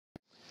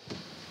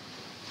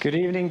Good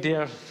evening,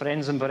 dear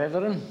friends and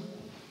brethren.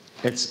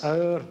 It's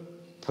our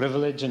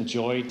privilege and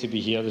joy to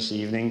be here this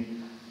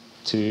evening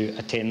to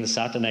attend the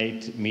Saturday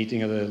night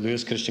meeting of the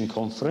Lewis Christain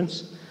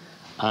Conference,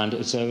 and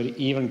it's our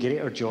even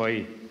greater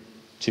joy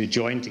to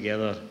join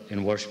together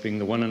in worshipping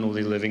the one and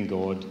only living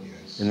God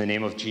in the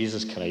name of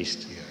Jesus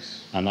Christ.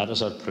 And that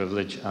is our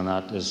privilege, and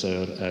that is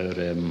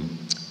our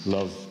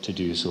love to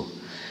do so.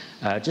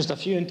 Just a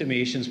few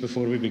intimations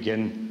before we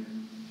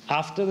begin.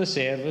 After the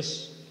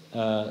service,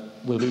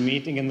 we'll be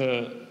meeting in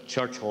the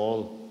church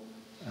hall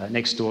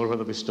next door, where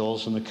there'll be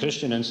stalls from the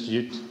Christian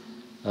Institute,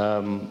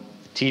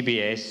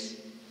 TBS,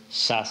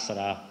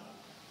 Sasra,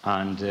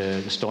 and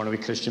the Stornoway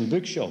Christian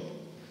Bookshop.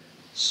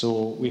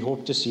 So we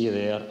hope to see you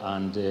there,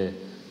 and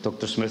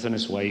Dr. Smith and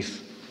his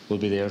wife will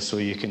be there, so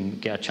you can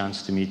get a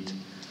chance to meet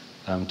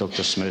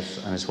Dr. Smith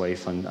and his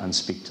wife and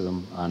speak to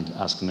them and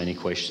ask them any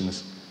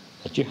questions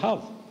that you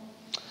have.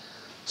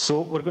 So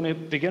we're going to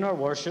begin our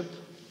worship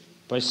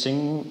by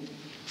singing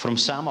from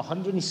Psalm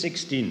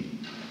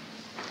 116.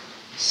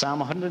 Psalm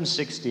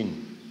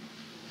 116.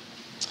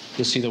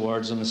 You'll see the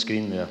words on the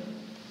screen there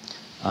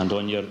and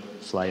on your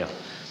flyer.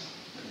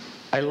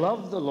 I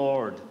love the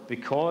Lord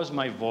because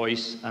my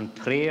voice and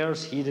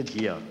prayers he did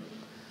hear.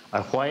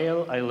 A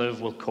while I live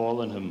will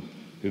call on him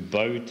who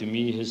bowed to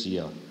me his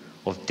ear.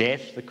 Of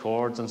death the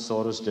cords and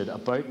sorrows did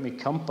about me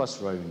compass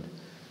round.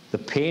 The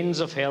pains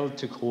of hell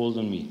took hold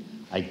on me.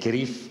 I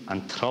grief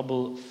and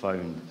trouble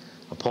found.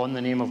 Upon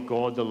the name of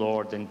God the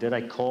Lord, then did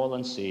I call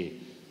and say,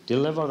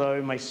 deliver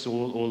thou my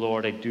soul, O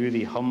Lord, I do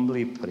thee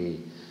humbly pray.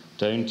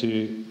 Down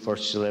to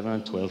verses 11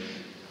 and 12.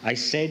 I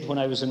said when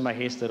I was in my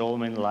haste that all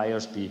men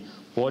liars be,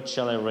 what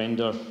shall I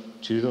render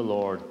to the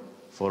Lord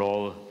for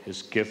all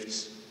his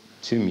gifts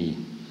to me?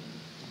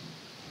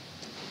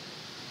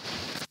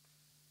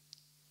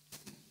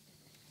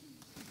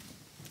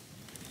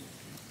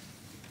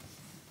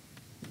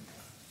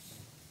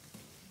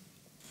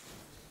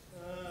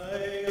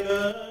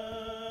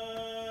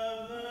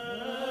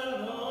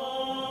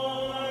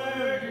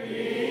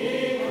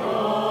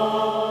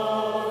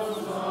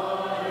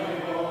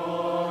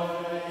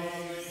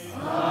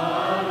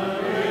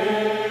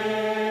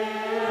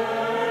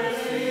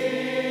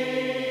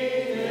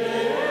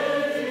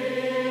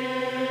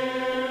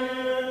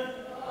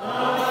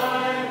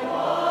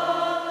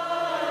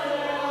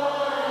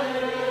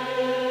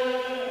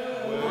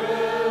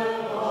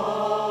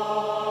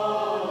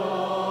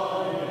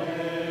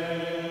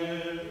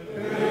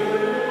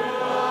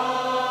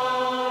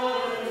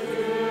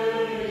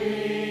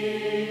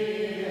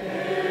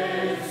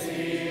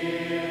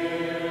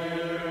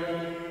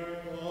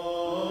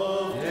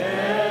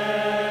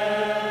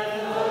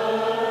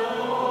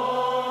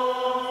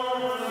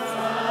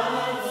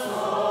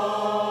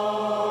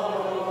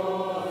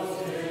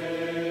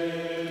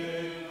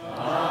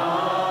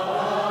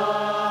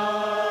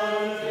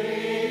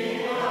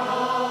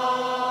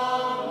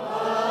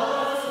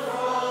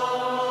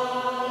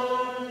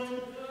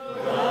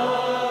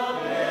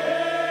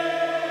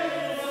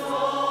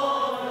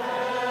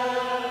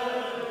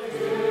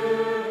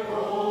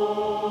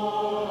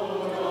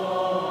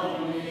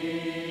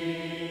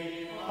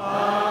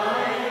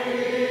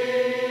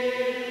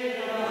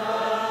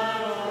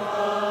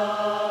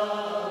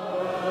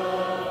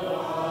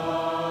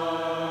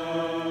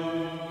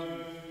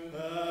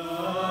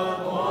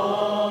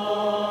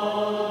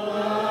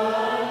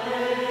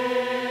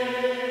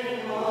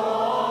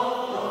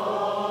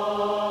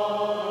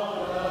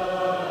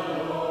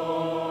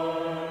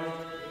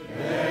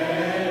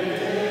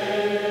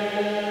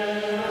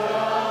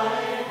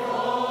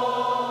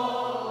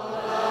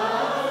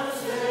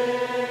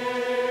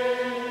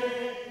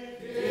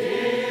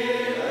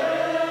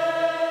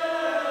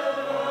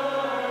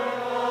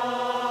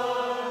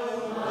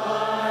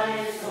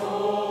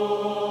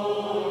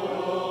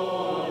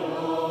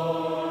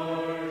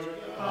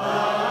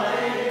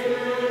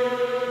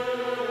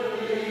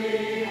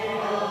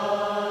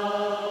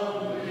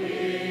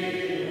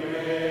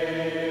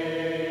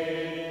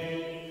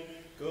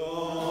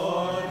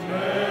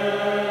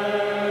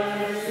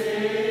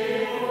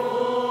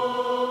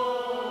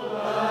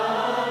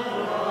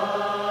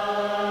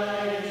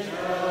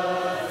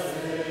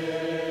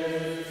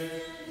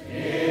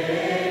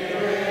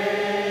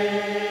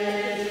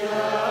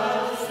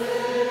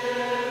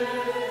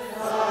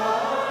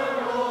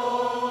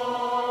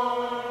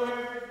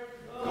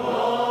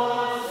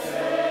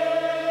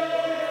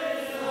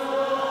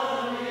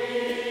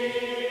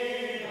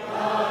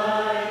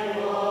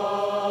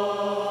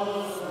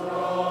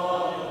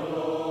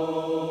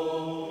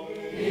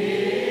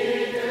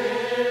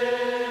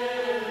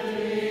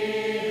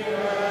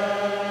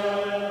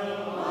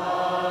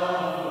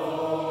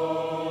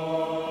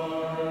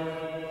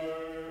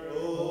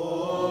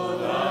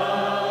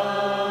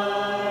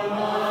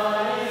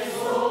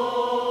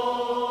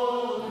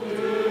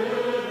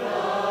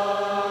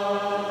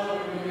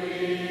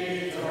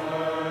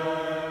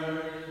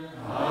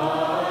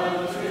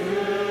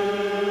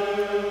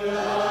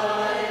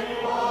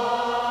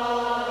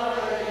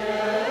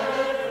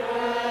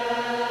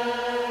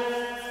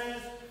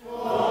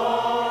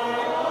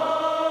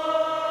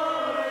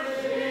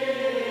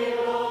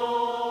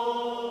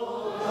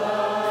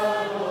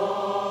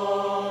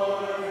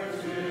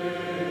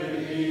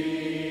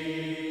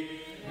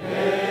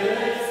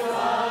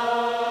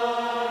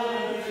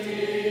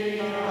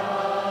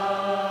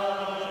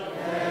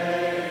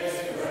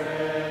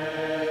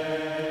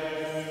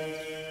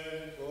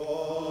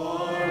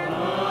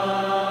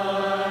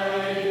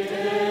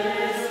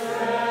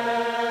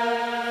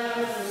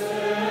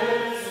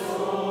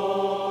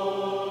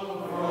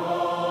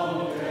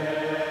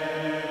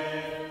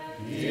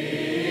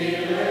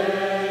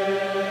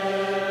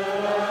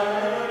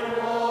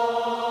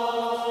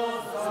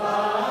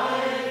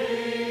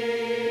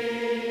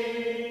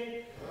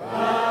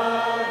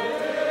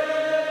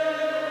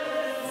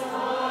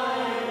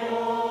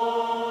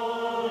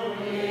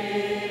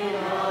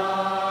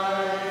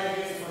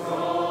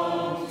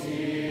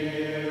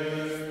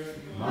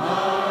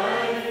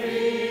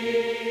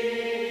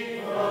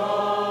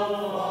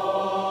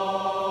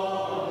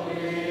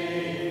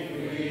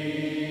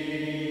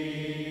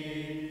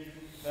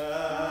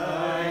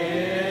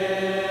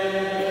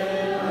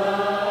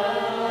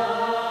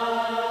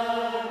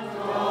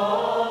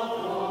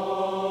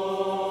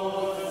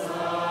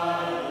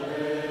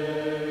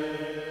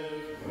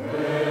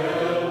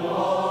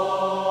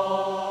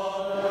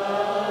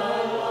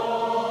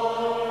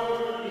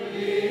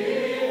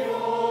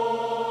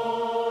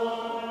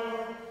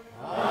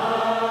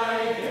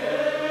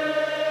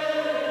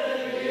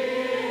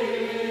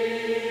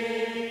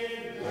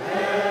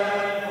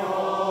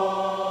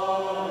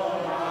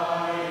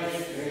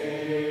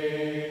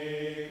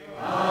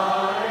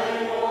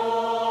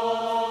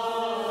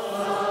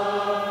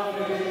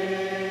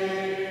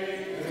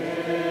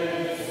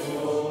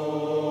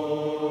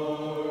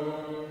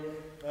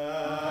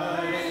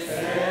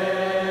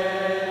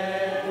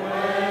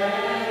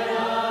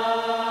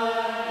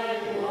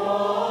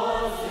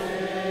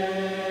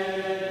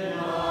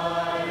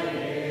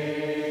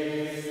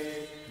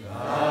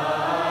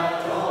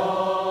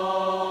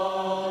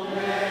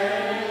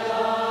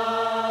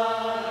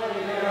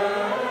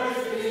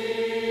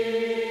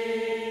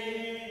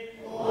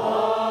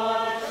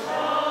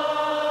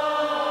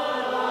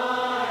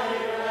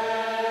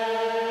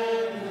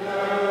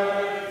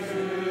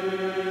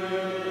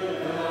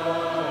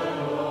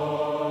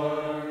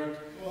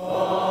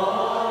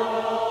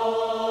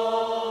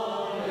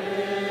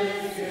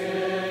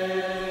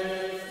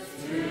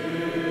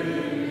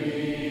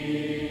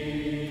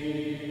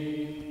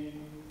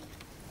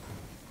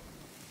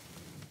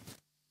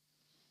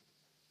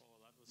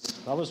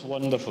 That was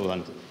wonderful.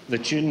 And the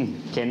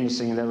tune Ken was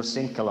singing there was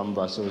St.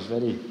 Columba, so it was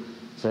very,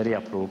 very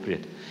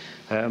appropriate.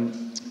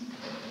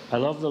 I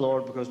love the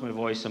Lord because my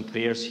voice and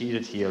prayers he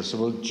did hear. So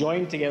we'll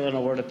join together in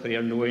a word of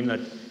prayer, knowing that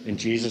in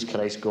Jesus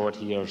Christ God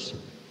hears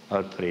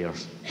our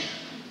prayers.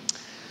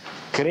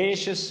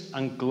 Gracious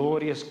and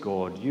glorious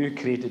God, you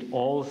created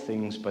all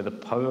things by the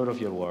power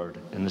of your word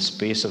in the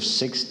space of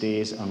 6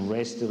 days and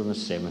rested on the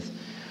seventh.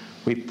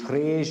 We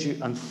praise you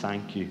and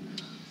thank you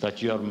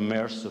that you are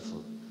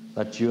merciful,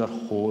 that you are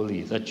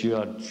holy, that you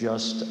are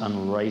just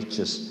and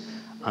righteous,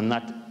 and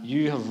that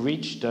you have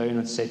reached down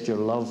and set your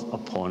love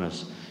upon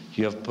us.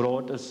 You have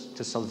brought us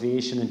to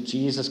salvation in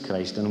Jesus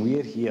Christ, and we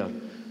are here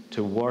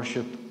to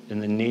worship in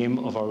the name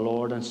of our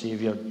Lord and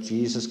Saviour,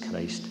 Jesus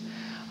Christ.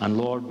 And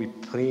Lord, we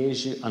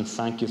praise you and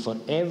thank you for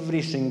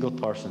every single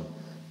person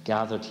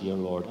gathered here,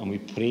 Lord. And we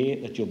pray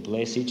that you'll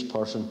bless each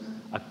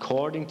person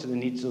according to the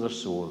needs of their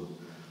soul,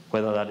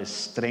 whether that is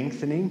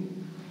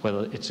strengthening,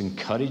 whether it's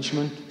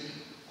encouragement,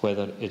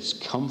 whether it's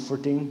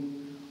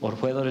comforting, or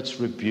whether it's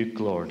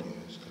rebuke, Lord,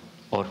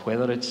 or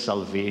whether it's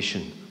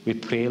salvation. We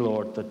pray,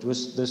 Lord, that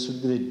this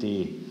would be the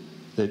day,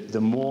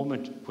 the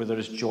moment where there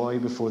is joy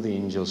before the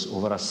angels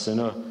over a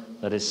sinner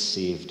that is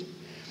saved.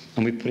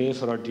 And we pray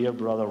for our dear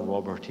brother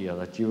Robert here,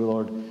 that you,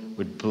 Lord,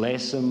 would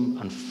bless him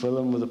and fill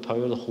him with the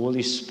power of the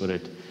Holy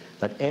Spirit,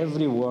 that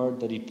every word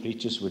that he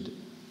preaches would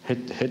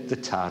hit the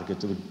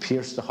target, it would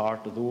pierce the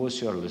heart of those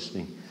who are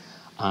listening.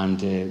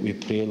 And we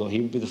pray, Lord, he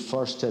would be the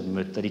first to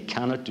admit that he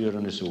cannot do it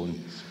on his own.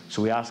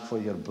 So we ask for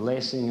your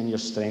blessing and your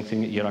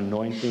strengthening, your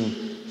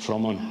anointing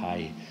from on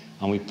high.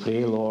 And we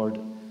pray, Lord,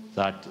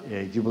 that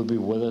you will be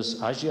with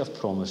us as you have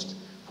promised.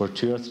 Where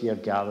 2 or 3 are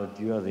gathered,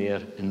 you are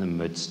there in the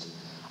midst.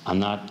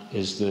 And that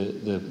is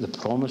the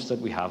promise that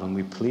we have, and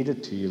we plead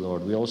it to you,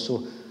 Lord. We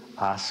also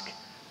ask,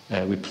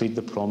 we plead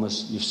the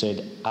promise. You've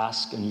said,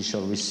 ask and you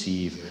shall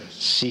receive, yes.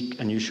 Seek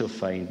and you shall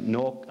find,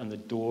 knock and the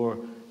door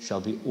shall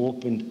be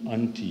opened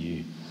unto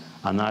you.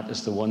 And that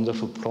is the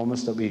wonderful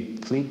promise that we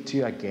plead to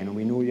you again, and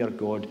we know you are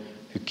God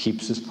who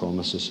keeps his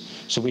promises.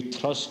 So we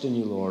trust in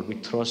you, Lord. We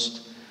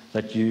trust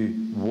that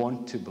you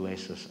want to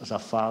bless us as our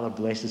Father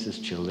blesses his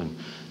children.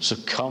 So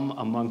come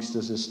amongst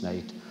us this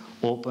night.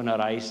 Open our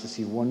eyes to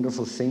see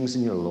wonderful things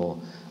in your law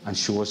and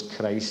show us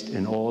Christ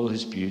in all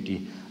his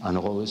beauty and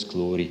all his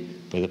glory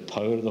by the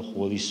power of the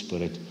Holy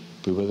Spirit.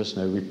 Be with us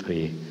now, we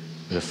pray,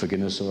 for the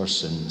forgiveness of our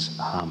sins.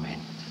 Amen.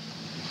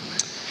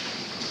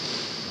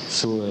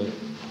 So,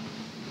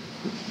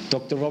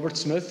 Dr. Robert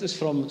Smith is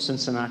from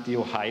Cincinnati,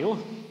 Ohio,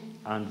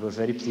 and we're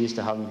very pleased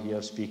to have him here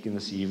speaking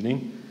this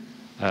evening.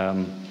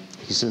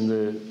 He's in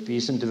the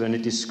Beeson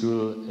Divinity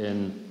School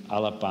in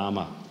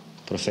Alabama,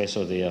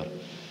 professor there.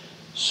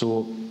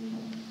 So,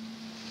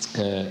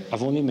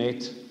 I've only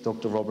met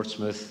Dr. Robert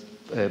Smith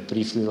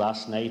briefly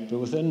last night, but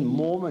within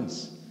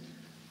moments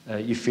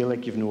you feel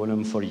like you've known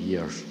him for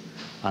years,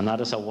 and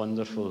that is a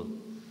wonderful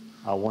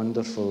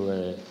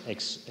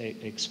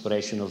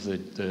expression of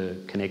the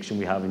connection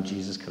we have in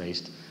Jesus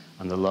Christ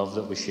and the love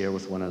that we share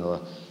with one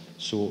another.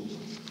 So,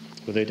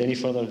 without any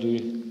further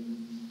ado,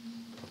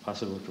 I'll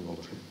pass it over to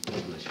Robert.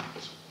 God bless you.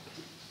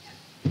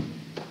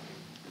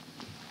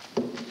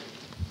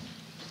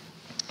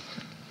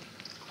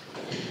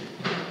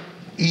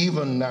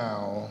 Even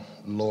now,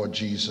 Lord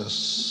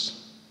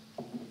Jesus,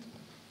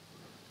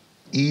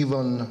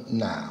 even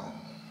now,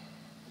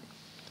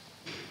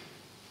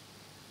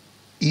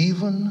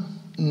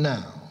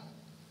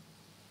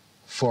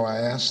 for I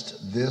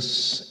asked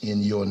this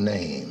in your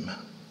name,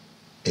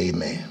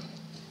 amen.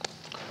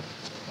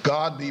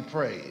 God be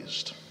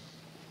praised.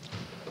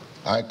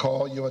 I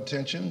call your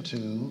attention to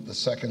the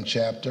 2nd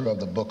chapter of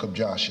the book of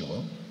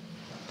Joshua,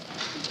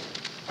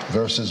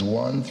 verses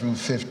 1 through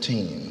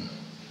 15.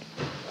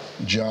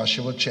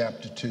 Joshua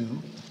chapter 2,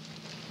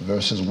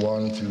 verses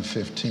 1 through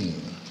 15.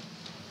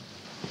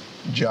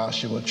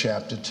 Joshua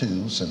chapter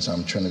 2, since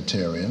I'm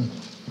Trinitarian,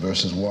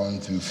 verses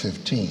 1 through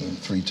 15,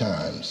 3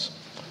 times.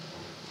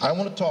 I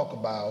want to talk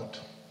about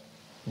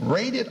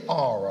rated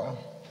R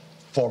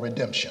for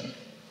redemption.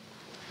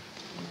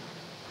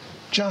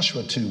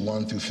 Joshua 2,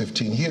 1 through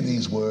 15. Hear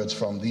these words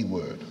from the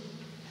word.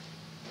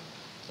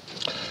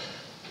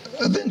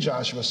 Then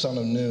Joshua, son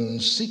of Nun,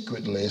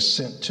 secretly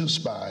sent 2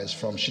 spies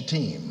from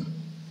Shittim.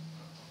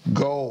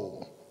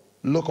 Go,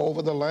 look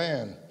over the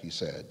land, he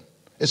said,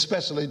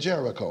 especially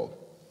Jericho.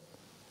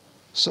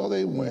 So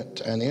they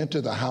went and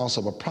entered the house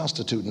of a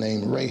prostitute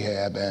named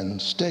Rahab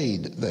and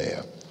stayed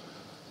there.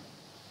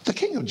 The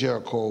king of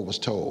Jericho was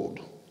told,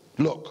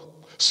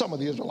 look, some of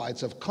the Israelites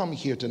have come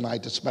here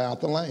tonight to spy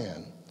out the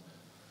land.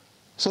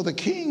 So the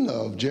king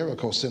of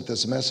Jericho sent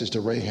this message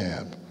to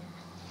Rahab,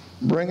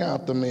 bring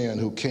out the men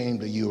who came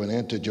to you and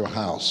entered your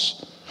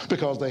house,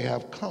 because they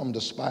have come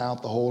to spy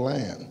out the whole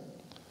land.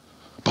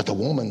 But the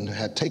woman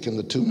had taken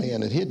the 2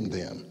 men and hidden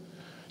them.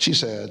 She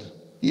said,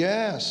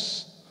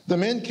 yes, the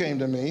men came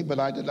to me, but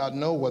I did not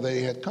know where they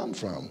had come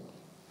from.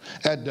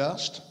 At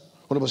dusk,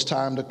 when it was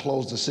time to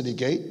close the city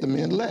gate, the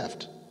men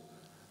left.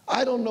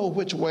 I don't know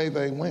which way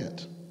they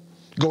went.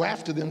 Go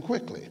after them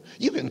quickly.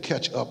 You can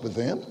catch up with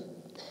them.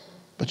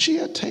 But she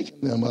had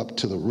taken them up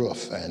to the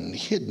roof and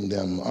hidden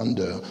them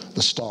under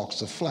the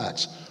stalks of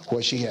flax,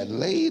 where she had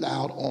laid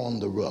out on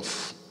the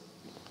roof.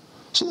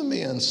 So the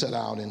men set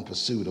out in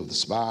pursuit of the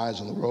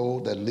spies on the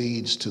road that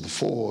leads to the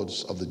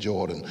fords of the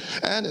Jordan.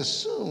 And as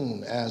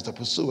soon as the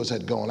pursuers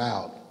had gone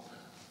out,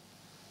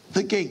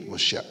 the gate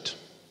was shut.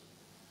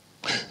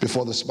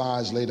 Before the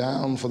spies lay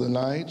down for the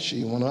night,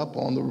 she went up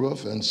on the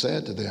roof and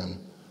said to them,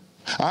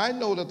 I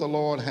know that the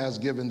Lord has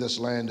given this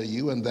land to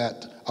you, and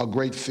that a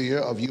great fear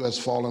of you has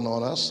fallen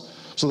on us,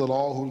 so that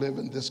all who live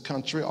in this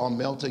country are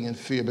melting in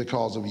fear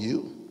because of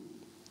you.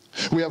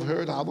 We have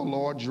heard how the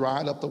Lord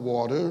dried up the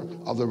water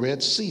of the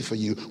Red Sea for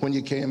you when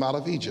you came out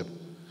of Egypt,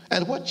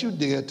 and what you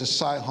did to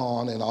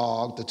Sihon and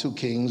Og, the two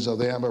kings of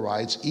the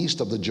Amorites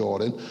east of the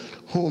Jordan,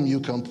 whom you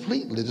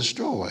completely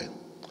destroyed.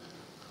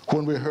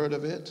 When we heard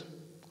of it,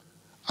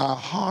 our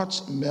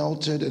hearts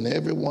melted and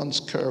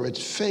everyone's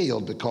courage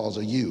failed because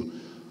of you.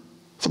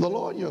 For the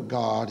Lord your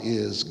God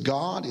is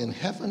God in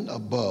heaven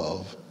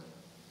above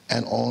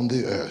and on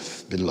the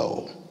earth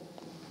below.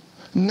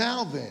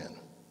 Now then,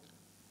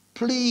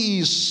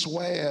 please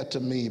swear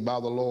to me by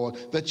the Lord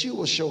that you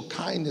will show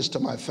kindness to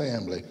my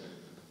family,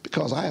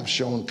 because I have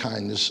shown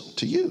kindness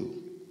to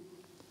you.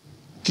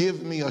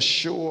 Give me a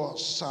sure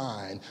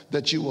sign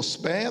that you will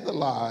spare the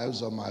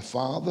lives of my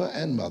father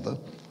and mother,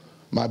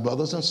 my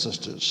brothers and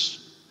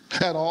sisters,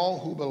 and all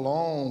who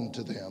belong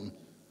to them,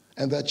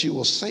 and that you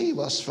will save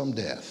us from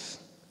death.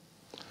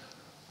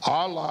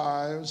 Our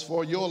lives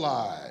for your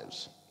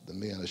lives, the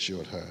men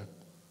assured her.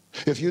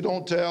 If you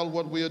don't tell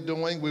what we are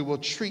doing, we will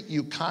treat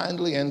you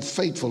kindly and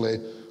faithfully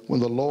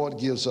when the Lord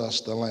gives us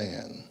the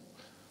land.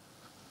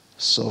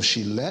 So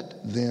she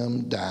let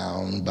them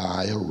down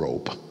by a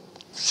rope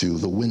through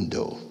the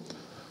window.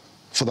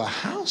 For the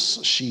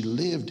house she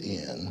lived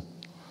in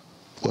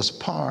was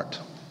part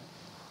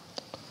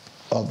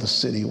of the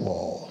city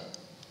wall.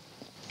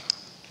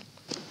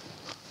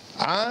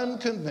 I'm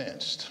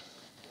convinced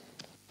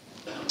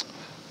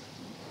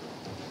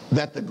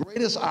that the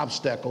greatest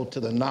obstacle to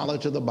the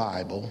knowledge of the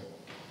Bible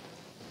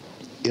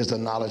is the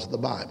knowledge of the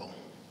Bible.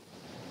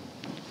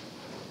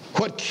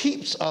 What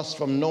keeps us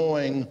from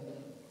knowing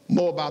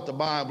more about the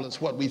Bible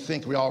is what we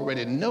think we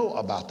already know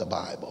about the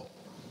Bible.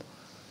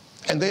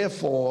 And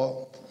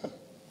therefore,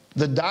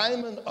 the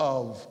diamond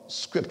of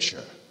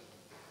Scripture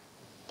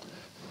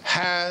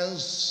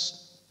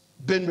has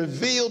been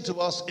revealed to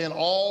us in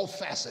all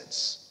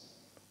facets.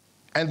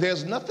 And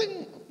there's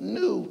nothing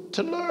new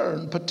to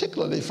learn,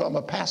 particularly from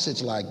a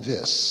passage like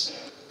this.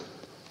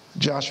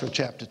 Joshua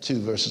chapter 2,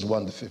 verses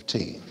 1 to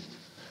 15.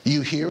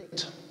 You hear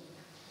it,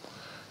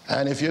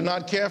 and if you're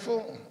not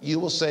careful, you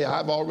will say,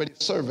 I've already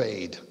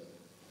surveyed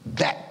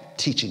that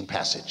teaching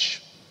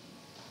passage.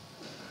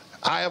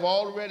 I have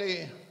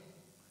already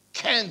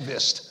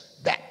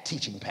canvassed that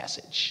teaching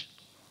passage.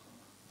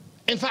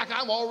 In fact,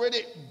 I've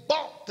already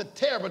bought the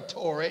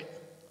territory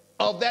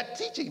of that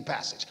teaching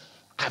passage.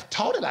 I've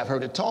taught it, I've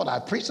heard it taught,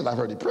 I've preached it, I've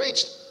heard it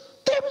preached.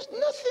 There is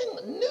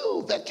nothing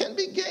new that can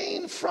be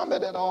gained from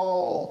it at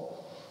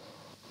all.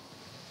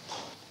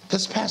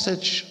 This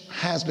passage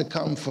has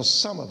become for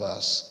some of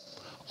us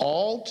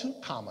all too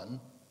common,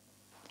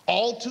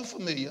 all too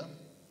familiar,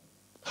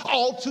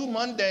 all too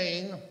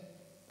mundane,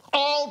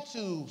 all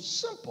too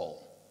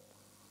simple.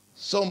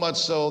 So much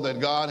so that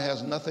God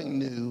has nothing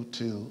new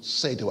to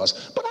say to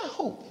us. But I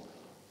hope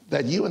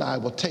that you and I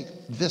will take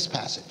this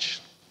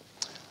passage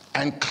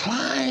and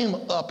climb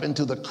up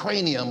into the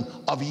cranium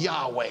of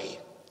Yahweh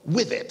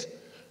with it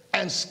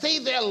and stay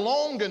there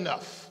long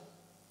enough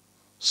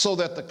so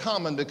that the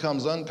common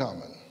becomes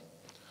uncommon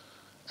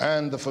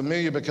and the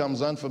familiar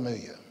becomes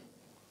unfamiliar.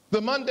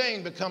 The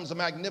mundane becomes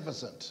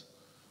magnificent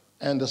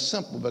and the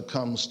simple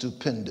becomes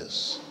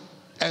stupendous.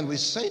 And we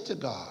say to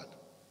God,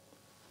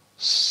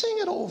 sing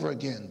it over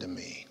again to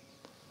me.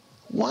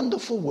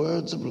 Wonderful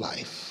words of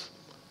life.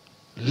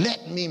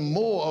 Let me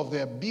more of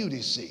their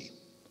beauty see.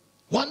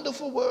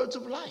 Wonderful words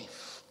of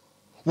life.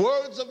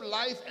 Words of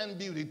life and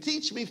beauty.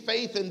 Teach me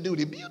faith and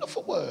duty.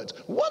 Beautiful words.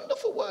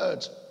 Wonderful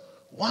words.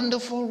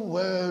 Wonderful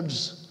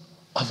words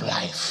of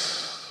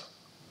life.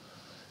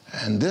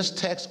 And this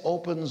text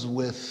opens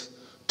with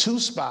two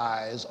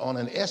spies on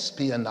an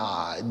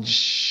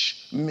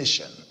espionage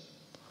mission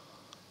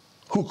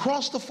who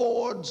cross the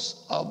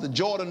fords of the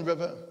Jordan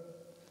River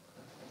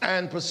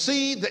and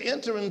proceed to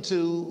enter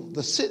into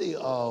the city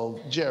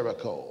of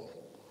Jericho.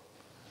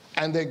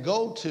 And they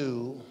go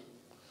to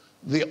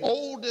the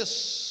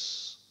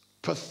oldest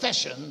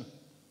profession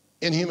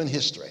in human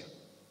history: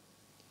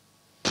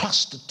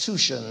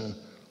 prostitution,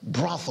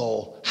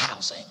 brothel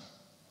housing.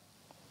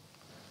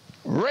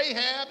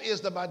 Rahab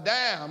is the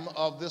madame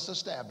of this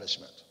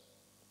establishment.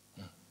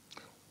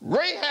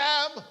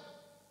 Rahab,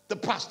 the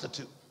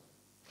prostitute.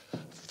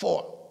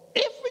 For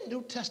every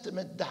New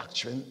Testament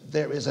doctrine,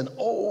 there is an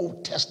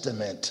Old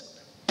Testament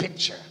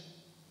picture.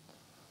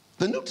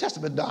 The New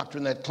Testament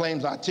doctrine that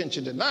claims our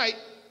attention tonight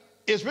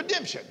is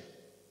redemption.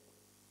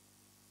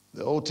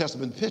 The Old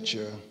Testament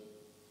picture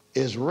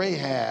is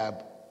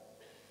Rahab,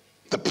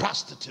 the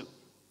prostitute.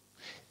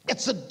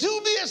 It's a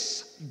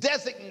dubious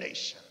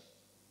designation.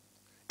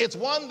 It's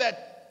one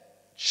that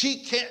she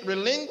can't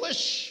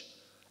relinquish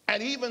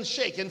and even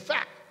shake. In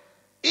fact,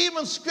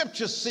 even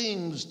scripture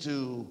seems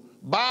to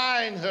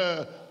bind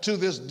her to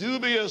this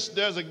dubious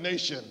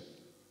designation,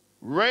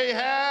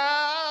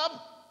 Rahab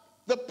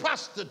the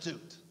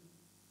prostitute.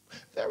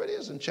 There it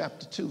is in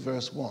chapter 2,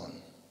 verse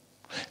 1.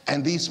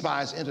 And these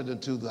spies entered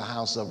into the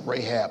house of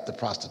Rahab the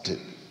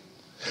prostitute.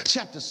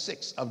 Chapter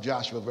 6 of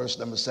Joshua, verse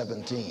number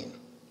 17.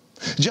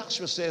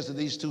 Joshua says to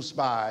these two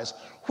spies,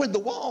 when the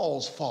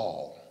walls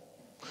fall,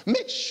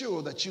 make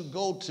sure that you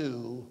go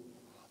to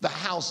the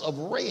house of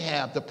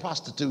Rahab the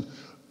prostitute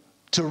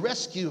to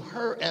rescue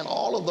her and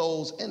all of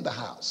those in the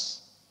house.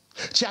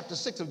 Chapter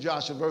 6 of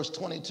Joshua, verse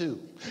 22.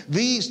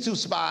 These two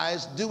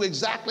spies do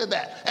exactly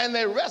that, and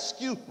they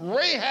rescue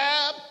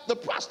Rahab the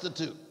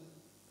prostitute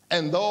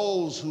and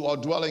those who are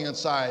dwelling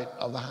inside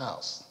of the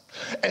house.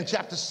 And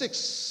chapter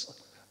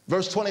 6,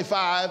 verse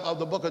 25 of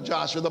the book of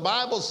Joshua, the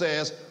Bible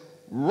says,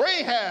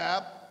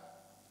 Rahab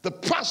the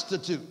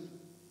prostitute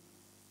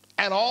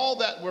and all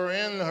that were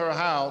in her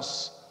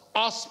house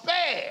are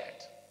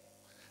spared.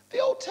 The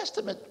Old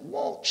Testament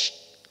won't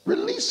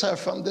release her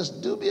from this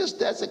dubious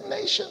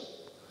designation.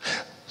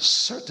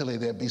 Certainly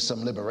there'd be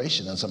some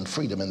liberation and some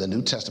freedom in the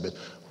New Testament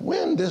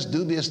when this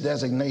dubious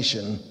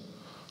designation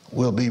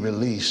will be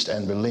released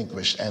and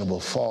relinquished and will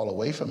fall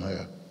away from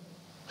her.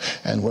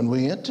 And when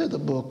we enter the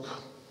book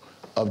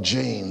of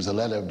James, the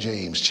letter of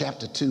James,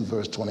 chapter 2,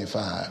 verse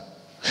 25,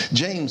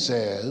 James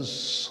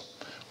says,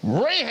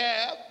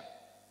 Rahab,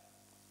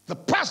 the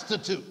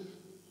prostitute,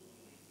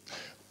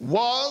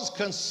 was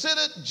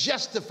considered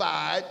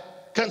justified,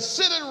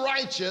 considered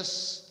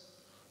righteous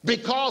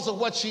because of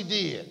what she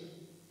did.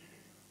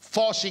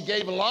 For she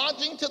gave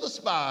lodging to the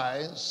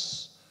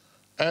spies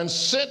and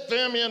sent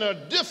them in a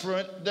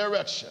different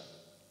direction.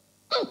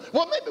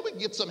 Well, maybe we can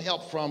get some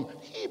help from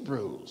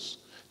Hebrews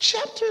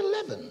chapter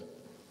 11,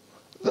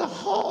 the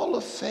hall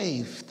of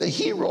faith, the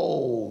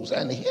heroes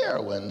and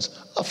heroines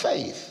of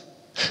faith.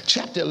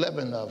 Chapter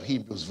 11 of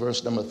Hebrews,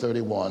 verse number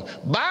 31.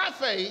 By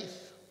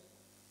faith,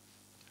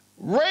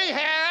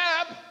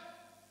 Rahab,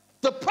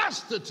 the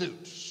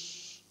prostitute,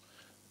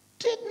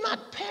 did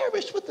not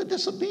perish with the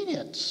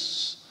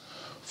disobedience,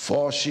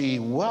 for she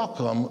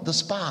welcomed the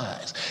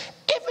spies.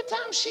 Every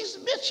time she's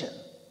mentioned,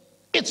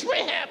 it's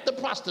Rahab the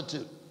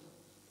prostitute.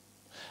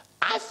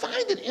 I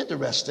find it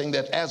interesting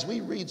that as we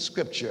read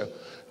scripture,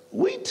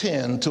 we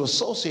tend to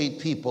associate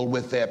people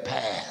with their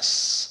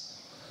past,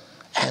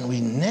 and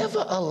we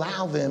never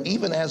allow them,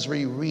 even as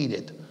we read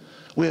it,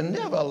 we'll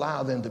never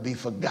allow them to be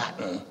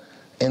forgotten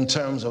in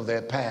terms of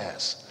their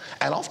past,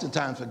 and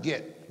oftentimes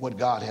forget what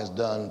God has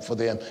done for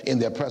them in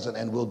their present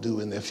and will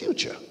do in their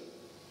future.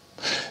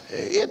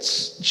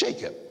 It's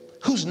Jacob,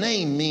 whose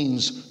name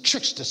means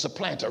trickster,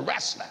 supplanter,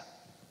 wrestler.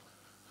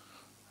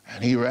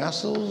 And he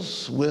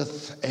wrestles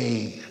with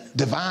a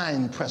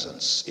divine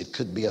presence. It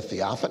could be a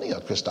theophany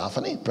or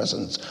Christophany,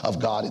 presence of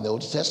God in the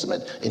Old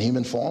Testament in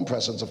human form,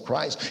 presence of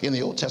Christ in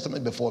the Old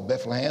Testament before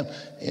Bethlehem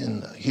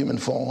in human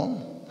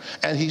form.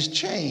 And he's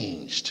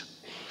changed.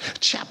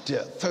 Chapter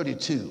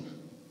 32,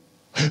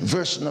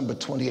 verse number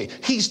 28.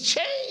 He's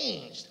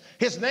changed.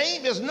 His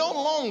name is no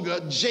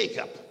longer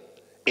Jacob.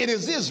 It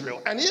is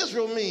Israel. And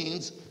Israel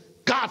means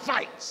God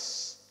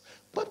fights.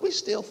 But we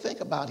still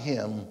think about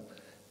him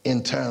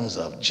in terms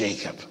of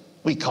Jacob.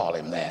 We call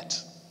him that.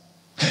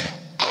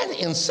 And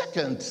in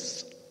 2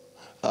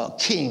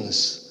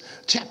 Kings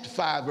chapter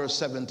 5, verse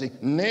 17,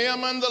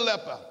 Naaman the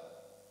leper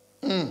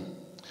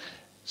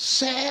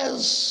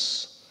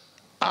says,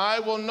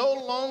 I will no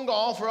longer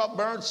offer up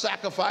burnt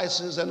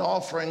sacrifices and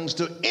offerings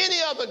to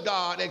any other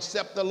god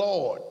except the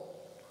Lord.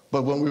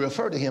 But when we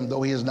refer to him,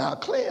 though he is now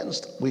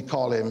cleansed, we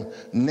call him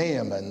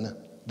Naaman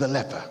the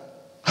leper.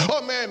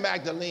 Or Mary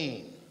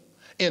Magdalene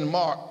in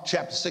Mark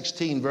chapter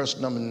 16, verse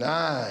number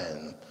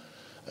 9.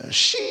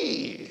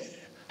 She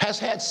has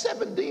had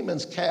 7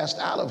 demons cast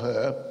out of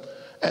her,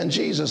 and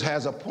Jesus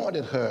has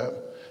appointed her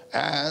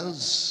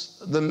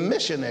as the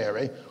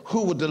missionary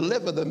who will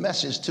deliver the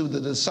message to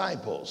the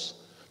disciples.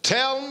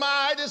 Tell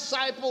my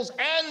disciples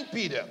and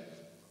Peter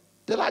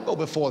that I go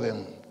before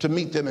them to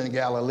meet them in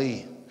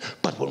Galilee.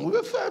 But when we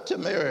refer to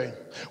Mary,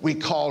 we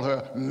call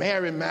her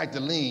Mary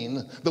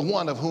Magdalene, the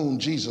one of whom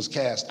Jesus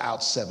cast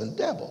out 7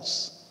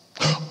 devils.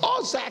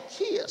 Or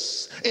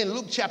Zacchaeus in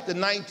Luke chapter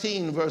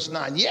 19, verse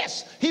 9.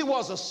 Yes, he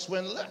was a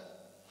swindler.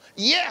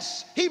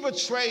 Yes, he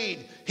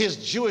betrayed his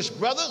Jewish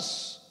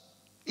brothers.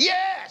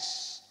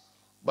 Yes.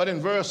 But in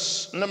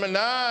verse number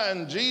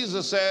 9,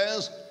 Jesus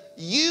says,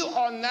 you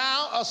are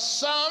now a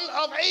son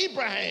of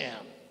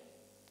Abraham.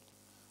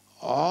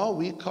 Or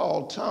we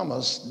call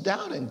Thomas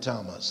Doubting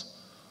Thomas.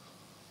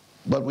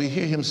 But we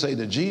hear him say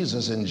to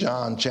Jesus in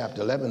John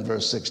chapter 11,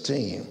 verse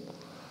 16,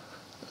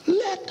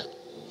 let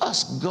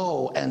us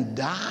go and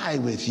die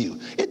with you.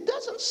 It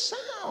doesn't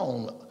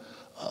sound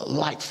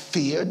like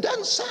fear. It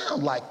doesn't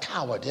sound like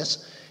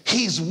cowardice.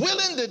 He's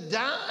willing to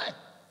die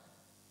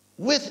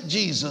with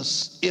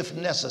Jesus if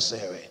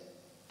necessary.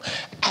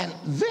 And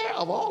there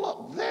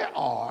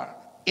are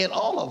in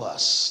all of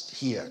us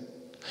here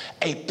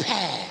a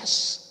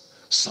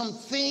past some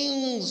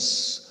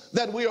things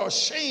that we are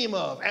ashamed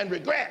of and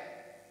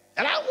regret.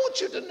 And I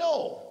want you to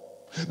know,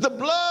 the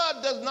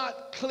blood does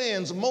not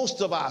cleanse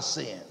most of our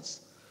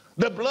sins.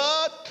 The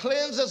blood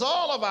cleanses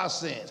all of our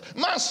sins.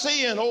 My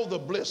sin, oh, the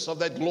bliss of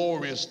that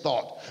glorious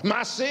thought.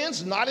 My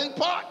sins, not in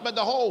part, but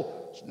the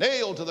whole,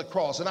 nailed to the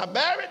cross, and I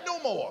bear it no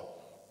more.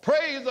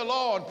 Praise the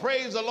Lord,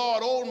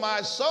 oh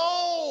my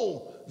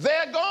soul.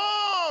 They're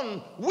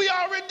gone. We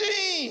are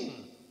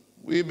redeemed.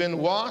 We've been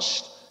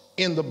washed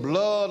in the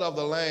blood of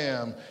the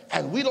Lamb,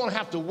 and we don't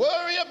have to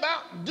worry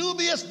about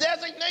dubious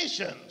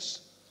designations.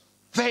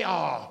 They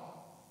are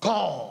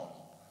gone.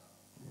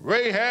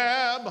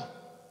 Rahab,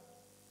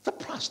 the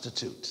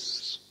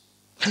prostitutes.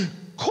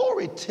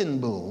 Corrie ten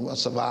Boom, a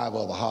survivor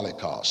of the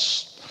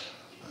Holocaust,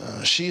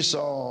 she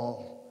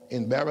saw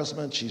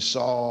embarrassment. She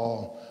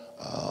saw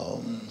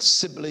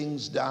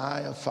siblings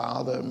die, a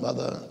father,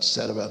 mother,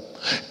 etc.,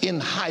 in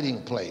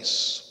hiding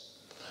place.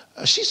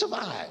 She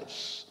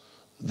survives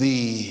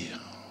the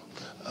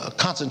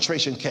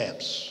concentration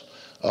camps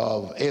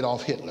of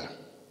Adolf Hitler.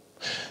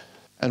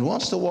 And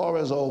once the war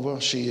is over,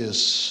 she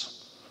is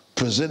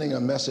presenting a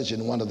message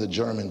in one of the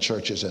German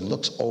churches and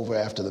looks over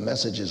after the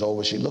message is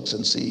over. She looks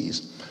and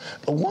sees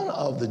one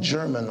of the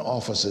German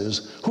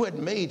officers who had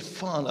made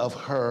fun of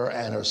her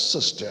and her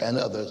sister and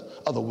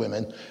other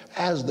women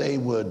as they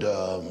would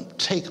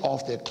take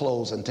off their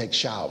clothes and take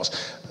showers.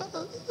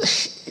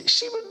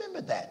 She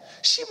remembered that.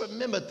 She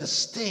remembered the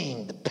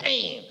sting, the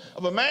pain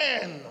of a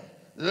man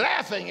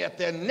laughing at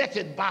their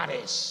naked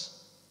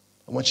bodies.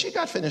 When she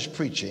got finished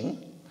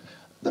preaching,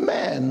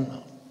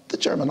 the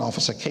German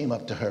officer came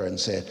up to her and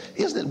said,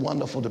 "Isn't it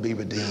wonderful to be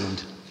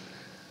redeemed?"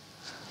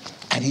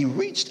 And he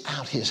reached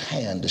out his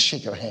hand to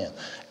shake her hand,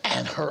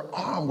 and her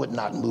arm would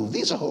not move.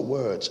 These are her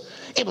words.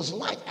 It was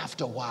like,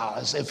 after a while,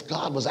 as if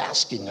God was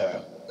asking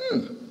her,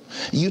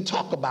 you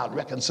talk about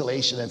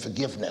reconciliation and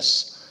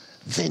forgiveness,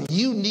 then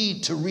you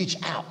need to reach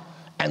out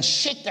and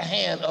shake the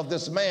hand of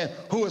this man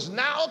who is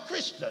now a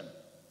Christian.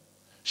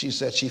 She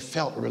said she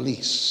felt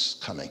release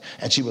coming,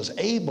 and she was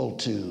able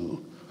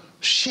to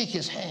shake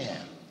his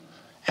hand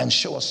and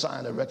show a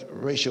sign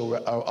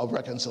of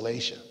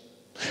reconciliation.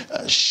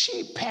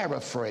 She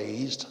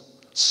paraphrased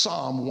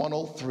Psalm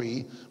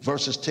 103,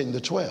 verses 10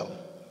 to 12,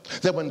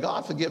 that when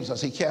God forgives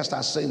us, he casts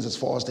our sins as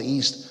far as the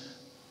east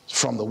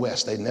from the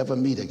west. They never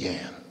meet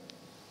again.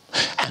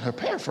 And her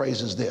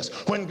paraphrase is this: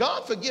 when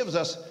God forgives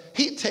us,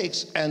 he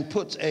takes and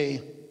puts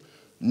a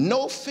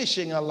no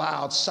fishing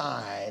allowed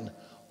sign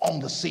on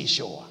the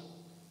seashore,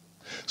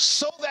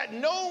 so that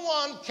no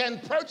one can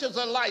purchase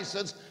a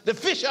license to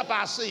fish up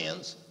our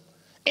sins.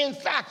 In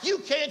fact, you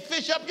can't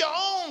fish up your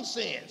own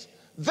sins.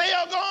 They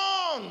are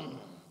gone.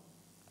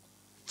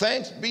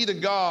 Thanks be to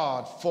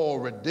God for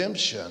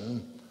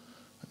redemption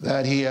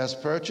that he has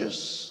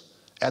purchased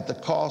at the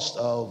cost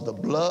of the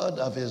blood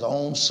of his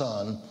own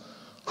Son,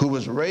 who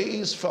was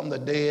raised from the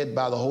dead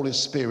by the Holy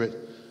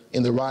Spirit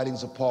in the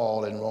writings of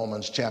Paul in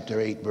Romans chapter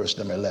 8, verse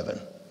number 11.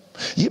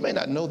 You may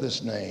not know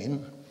this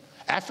name.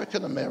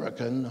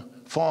 African-American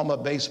former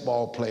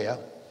baseball player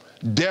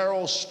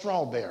Darryl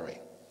Strawberry,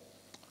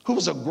 who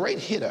was a great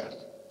hitter,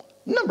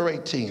 number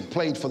 18,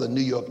 played for the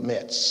New York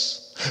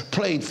Mets,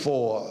 played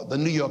for the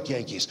New York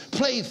Yankees,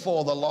 played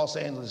for the Los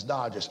Angeles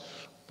Dodgers,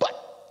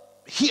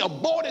 but he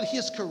aborted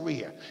his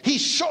career. He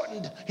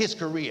shortened his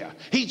career.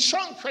 He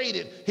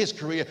truncated his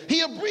career.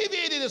 He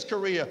abbreviated his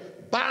career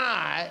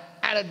by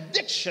an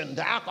addiction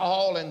to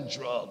alcohol and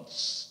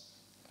drugs.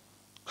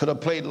 Could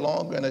have played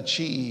longer and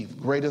achieved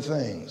greater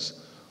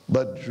things,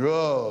 but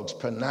drugs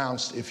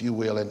pronounced, if you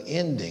will, an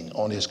ending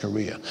on his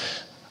career.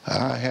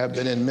 I have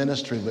been in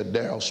ministry with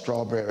Darryl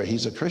Strawberry.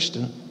 He's a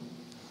Christian.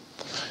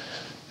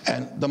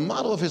 And the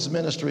motto of his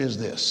ministry is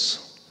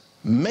this: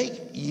 make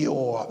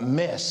your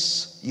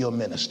mess your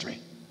ministry.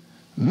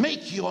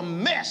 Make your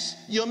mess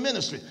your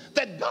ministry.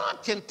 That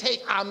God can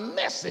take our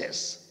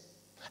messes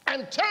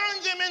and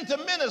turn them into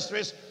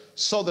ministries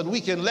so that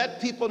we can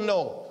let people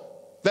know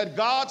that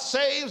God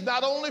saves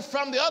not only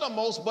from the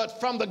uttermost, but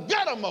from the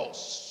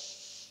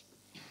guttermost.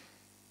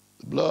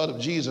 The blood of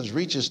Jesus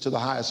reaches to the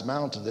highest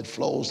mountain, that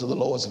flows to the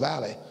lowest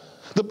valley.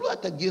 The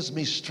blood that gives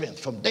me strength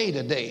from day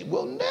to day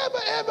will never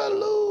ever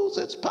lose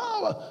its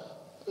power.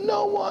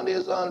 No one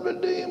is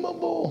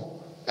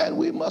unredeemable, and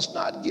we must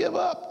not give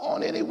up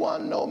on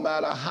anyone, no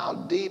matter how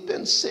deep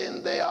in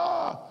sin they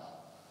are.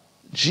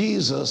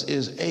 Jesus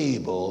is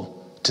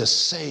able to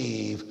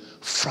save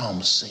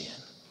from sin.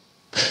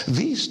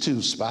 These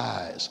two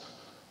spies,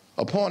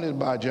 appointed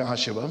by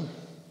Joshua,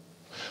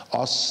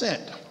 are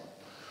sent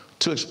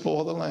to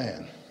explore the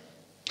land.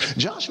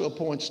 Joshua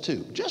appoints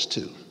two, just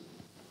two.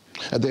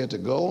 And they're to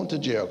go into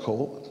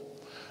Jericho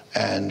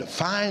and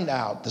find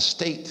out the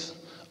state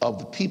of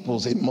the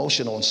people's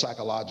emotional and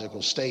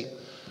psychological state,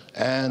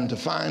 and to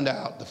find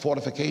out the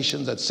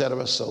fortifications,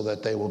 etc., so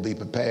that they will be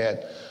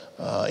prepared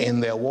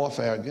in their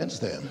warfare against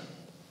them.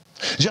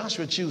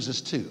 Joshua chooses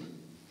two.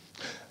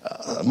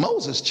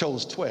 Moses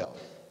chose 12,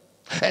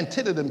 and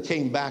 10 of them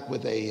came back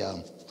with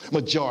a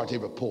majority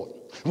report.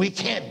 We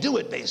can't do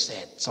it, they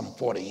said some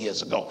 40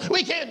 years ago.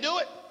 We can't do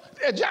it.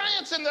 There are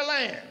giants in the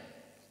land.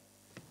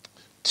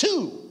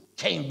 2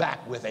 came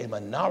back with a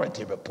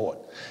minority report.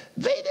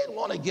 They didn't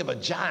want to give a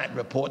giant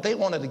report. They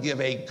wanted to give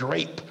a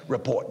grape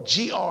report,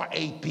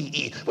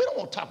 G-R-A-P-E. We don't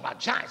want to talk about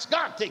giants.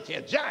 God take care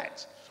of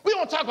giants. We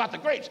want to talk about the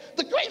grapes.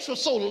 The grapes were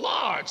so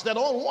large that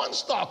on one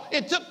stalk,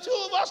 it took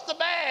 2 of us to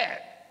bag.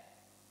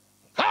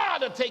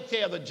 God will take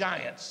care of the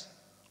giants.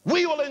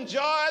 We will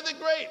enjoy the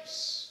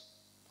grapes.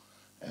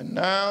 And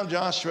now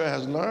Joshua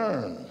has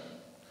learned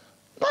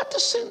not to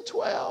send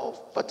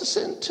 12, but to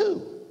send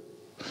 2.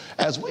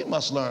 As we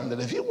must learn that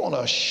if you want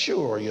to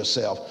assure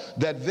yourself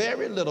that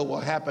very little will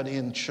happen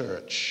in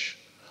church,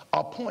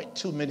 appoint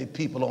too many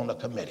people on the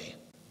committee.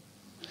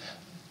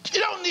 You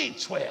don't need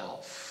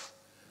 12.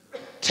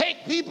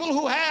 Take people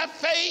who have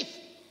faith,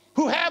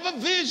 who have a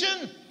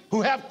vision,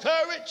 who have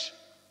courage,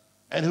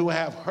 and who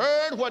have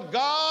heard what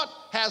God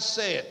has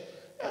said.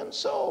 And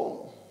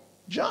so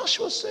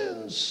Joshua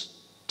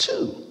sends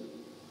 2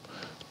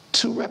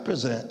 to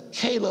represent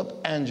Caleb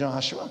and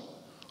Joshua,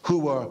 who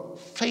were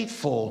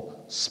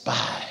faithful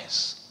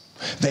spies.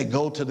 They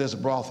go to this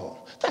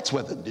brothel. That's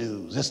where the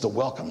news, it's the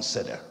welcome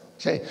center.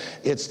 Okay,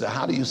 it's the,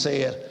 how do you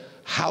say it?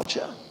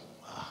 Houcha?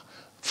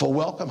 For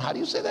welcome, how do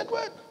you say that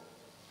word?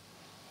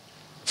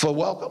 For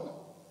welcome?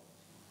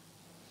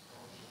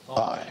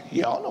 All right,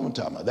 y'all know what I'm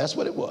talking about. That's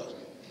what it was.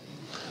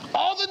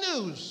 All the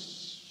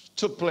news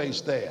took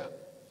place there.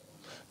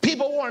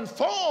 People were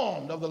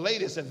informed of the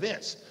latest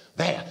events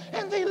there,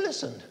 and they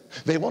listened.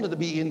 They wanted to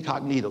be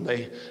incognito.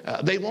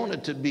 They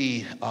wanted to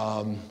be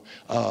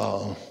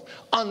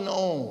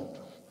unknown.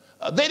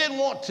 They didn't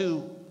want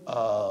to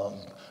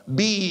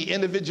be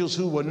individuals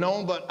who were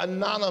known but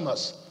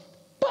anonymous.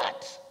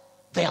 But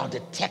they are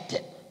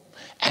detected.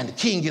 And the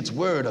king gets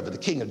word of it, the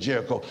king of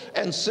Jericho,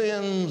 and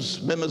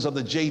sends members of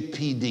the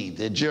JPD,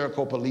 the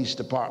Jericho Police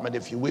Department,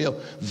 if you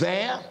will,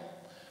 there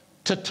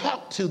to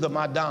talk to the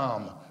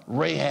Madame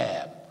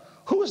Rahab.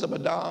 Who is the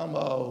Madame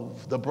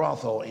of the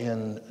brothel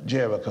in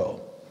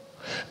Jericho?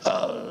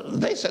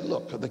 They said,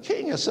 look, the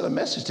king has sent a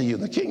message to you.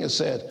 The king has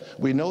said,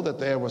 we know that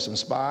there were some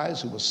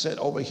spies who were sent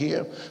over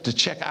here to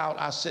check out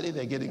our city.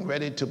 They're getting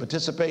ready to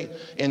participate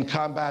in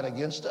combat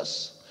against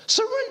us.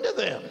 Surrender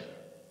them.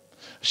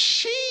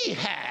 She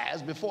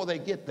has, before they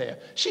get there,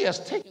 she has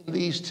taken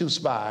these 2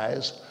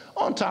 spies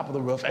on top of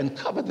the roof and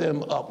covered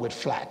them up with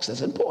flax. That's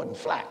important,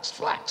 flax,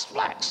 flax,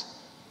 flax,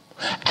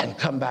 and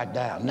come back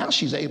down. Now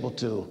she's able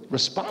to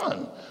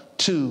respond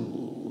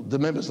to the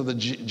members of the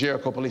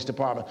Jericho Police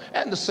Department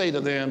and to say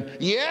to them,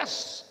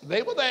 yes,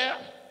 they were there,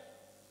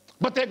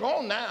 but they're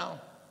gone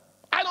now.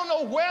 I don't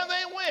know where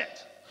they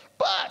went,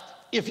 but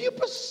if you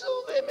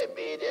pursue them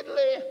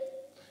immediately,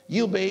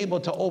 you'll be able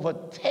to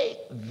overtake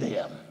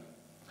them.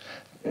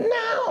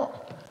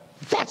 Now,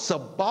 that's a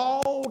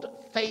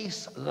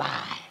bald-faced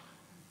lie.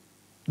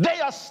 They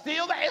are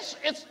still there.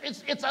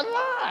 It's a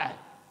lie.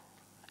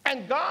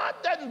 And God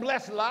doesn't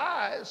bless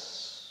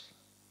lies.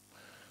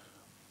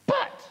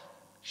 But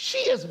she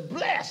is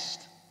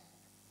blessed,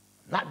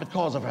 not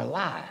because of her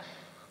lie,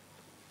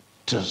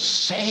 to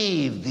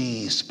save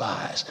these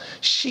spies.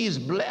 She's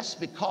blessed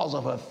because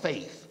of her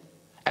faith,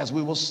 as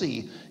we will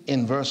see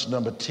in verse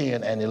number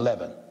 10 and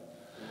 11.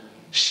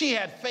 She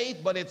had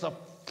faith, but it's a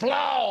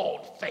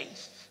flawed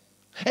faith.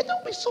 And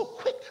don't be so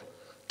quick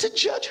to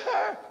judge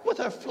her with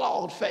her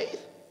flawed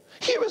faith.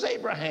 Here is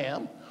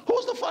Abraham,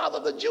 who's the father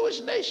of the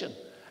Jewish nation,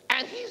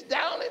 and he's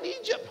down in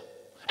Egypt.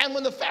 And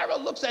when the Pharaoh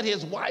looks at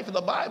his wife, and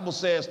the Bible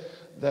says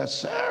that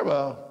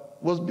Sarah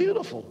was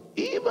beautiful,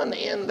 even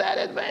in that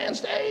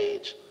advanced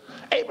age.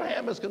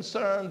 Abraham is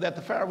concerned that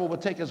the Pharaoh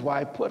would take his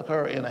wife, put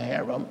her in a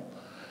harem,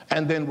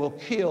 and then will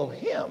kill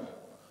him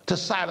to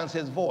silence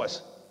his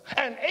voice.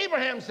 And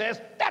Abraham says,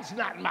 that's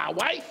not my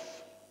wife.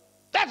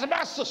 That's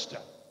my sister.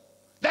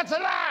 That's a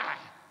lie.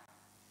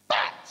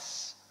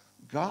 But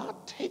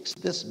God takes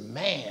this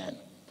man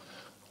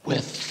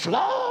with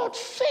flawed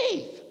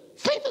faith,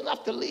 faith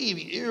enough to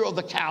leave Ur of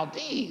the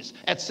Chaldees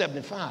at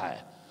 75,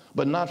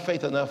 but not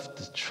faith enough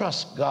to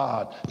trust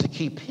God to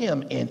keep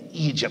him in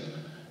Egypt,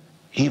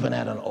 even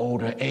at an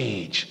older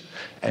age.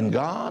 And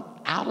God,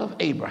 out of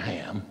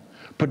Abraham,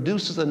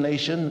 produces a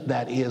nation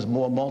that is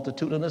more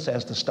multitudinous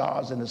as the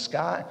stars in the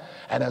sky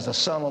and as the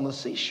sun on the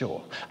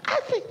seashore. I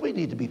think we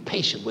need to be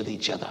patient with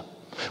each other.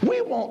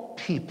 We want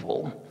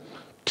people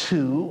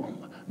to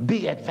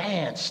be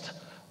advanced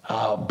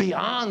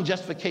beyond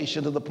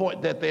justification to the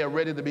point that they are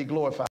ready to be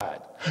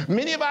glorified.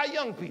 Many of our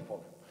young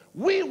people,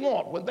 we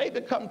want, when they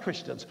become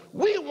Christians,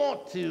 we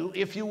want to,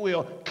 if you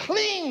will,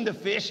 clean the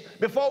fish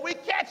before we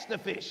catch the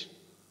fish.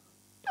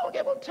 Don't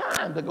give them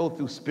time to go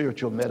through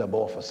spiritual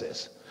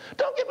metamorphosis.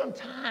 Don't give them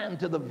time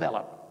to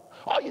develop.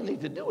 All you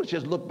need to do is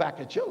just look back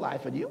at your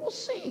life and you will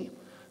see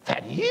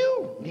that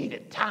you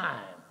needed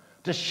time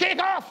to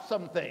shake off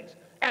some things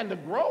and to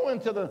grow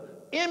into the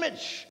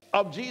image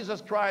of Jesus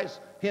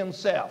Christ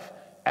himself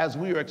as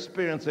we are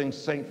experiencing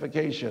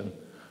sanctification.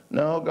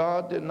 No,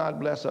 God did not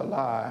bless a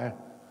lie.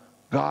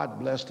 God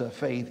blessed her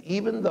faith,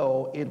 even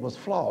though it was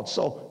flawed.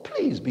 So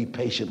please be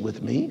patient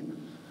with me.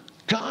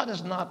 God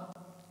is not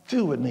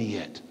through with me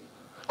yet.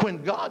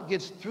 When God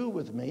gets through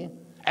with me,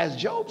 as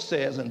Job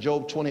says in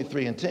Job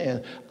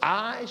 23:10,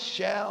 I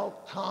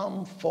shall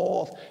come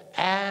forth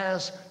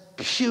as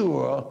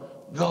pure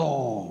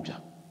gold.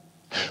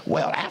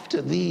 Well,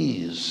 after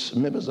these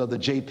members of the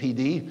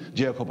JPD,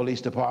 Jericho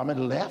Police Department,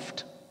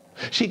 left,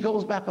 she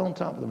goes back on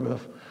top of the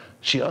roof.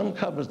 She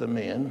uncovers the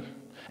men,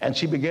 and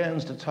she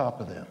begins to talk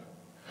to them.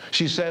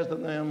 She says to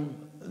them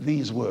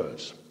these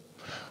words: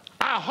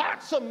 our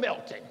hearts are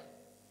melting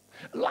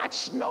like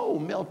snow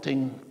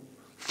melting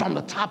from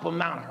the top of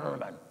Mount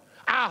Hermon.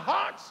 Our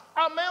hearts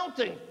are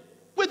melting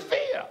with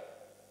fear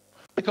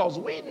because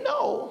we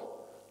know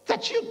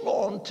that you're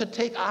going to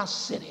take our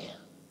city.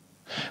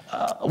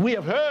 We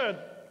have heard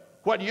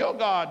what your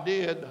God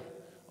did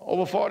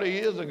over 40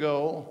 years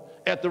ago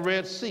at the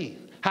Red Sea,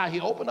 how he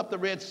opened up the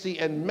Red Sea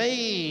and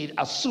made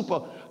a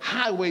super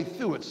highway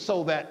through it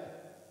so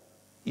that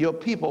your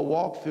people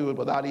walk through it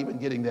without even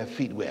getting their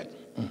feet wet.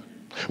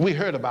 We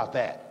heard about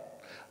that.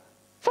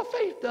 For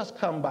faith does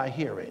come by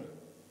hearing,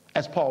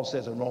 as Paul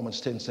says in Romans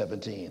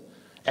 10:17,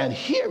 and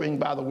hearing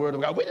by the word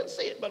of God. We didn't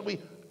see it, but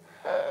we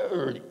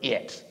heard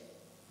it.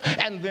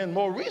 And then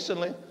more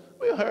recently,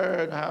 we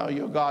heard how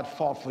your God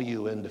fought for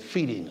you in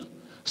defeating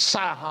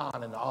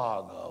Sihon and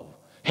Og of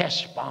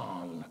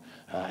Heshbon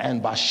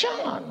and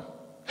Bashan.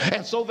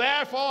 And so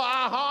therefore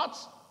our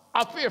hearts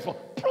are fearful.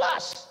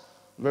 Plus,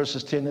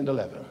 verses 10 and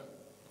 11,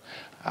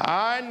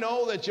 I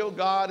know that your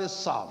God is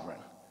sovereign.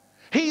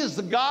 He is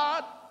the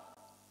God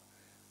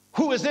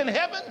who is in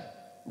heaven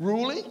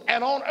ruling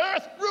and on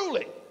earth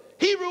ruling.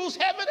 He rules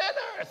heaven and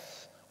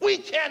earth. We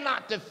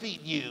cannot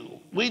defeat you.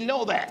 We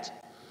know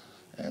that.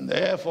 And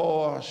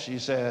therefore, she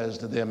says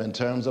to them in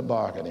terms of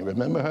bargaining,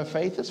 remember, her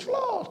faith is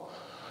flawed.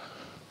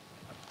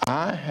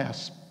 I have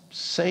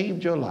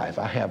saved your life.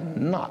 I have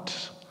not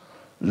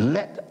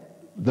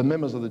let the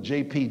members of the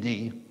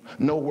JPD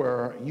know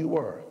where you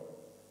were.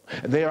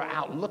 They are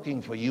out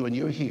looking for you, and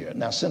you're here.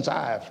 Now, since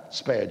I've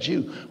spared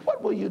you,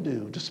 what will you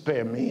do to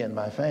spare me and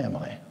my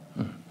family?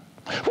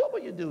 What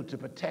will you do to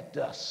protect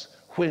us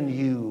when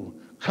you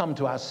come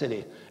to our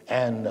city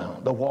and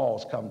the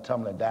walls come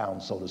tumbling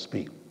down, so to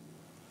speak?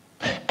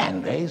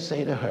 And they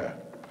say to her,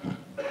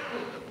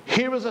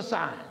 here is a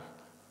sign.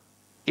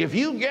 If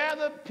you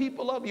gather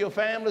people of your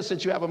family,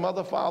 since you have a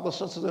mother, father,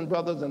 sisters, and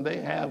brothers, and they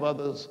have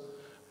others,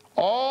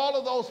 all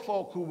of those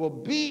folk who will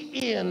be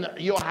in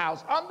your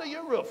house, under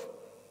your roof,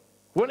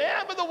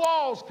 whenever the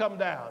walls come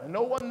down, and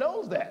no one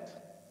knows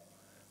that,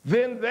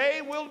 then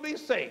they will be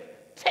safe.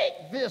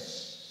 Take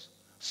this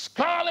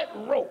scarlet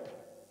rope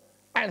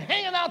and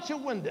hang it out your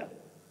window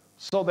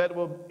so that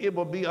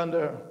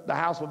the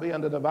house will be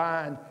under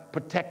divine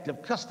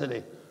protective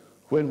custody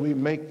when we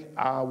make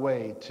our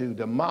way to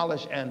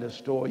demolish and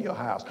destroy your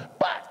house.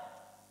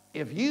 But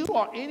if you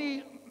or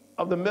any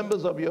of the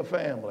members of your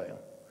family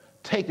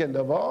take and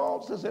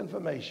divulge this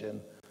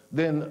information,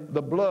 then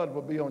the blood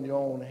will be on your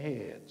own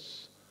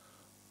heads.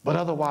 But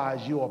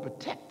otherwise, you are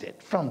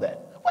protected from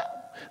that.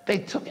 Well, they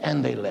took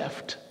and they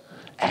left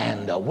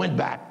and went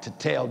back to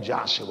tell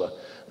Joshua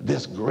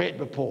this great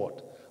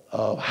report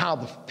of how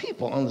the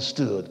people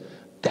understood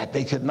that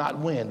they could not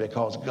win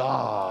because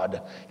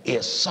God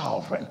is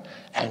sovereign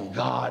and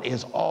God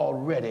is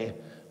already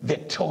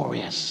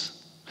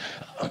victorious.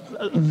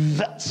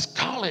 The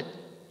scarlet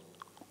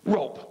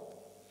rope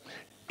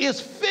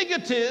is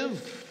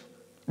figurative,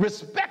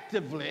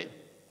 respectively,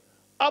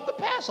 of the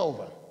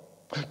Passover.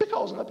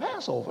 Because in the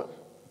Passover,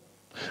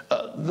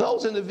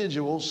 those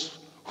individuals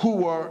who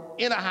were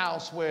in a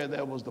house where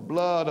there was the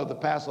blood of the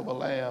Passover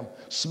lamb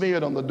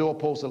smeared on the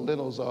doorposts and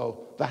lintels of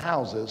the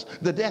houses,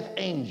 the death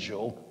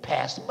angel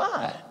passed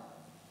by.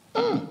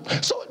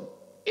 So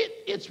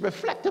it's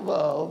reflective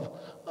of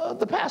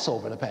the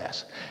Passover in the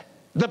past.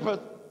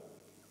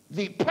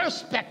 The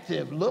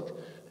perspective look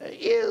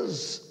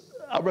is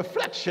a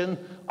reflection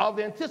of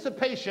the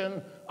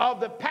anticipation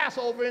of the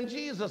Passover in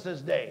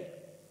Jesus' day.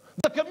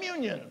 The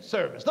communion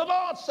service, the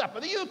Lord's Supper,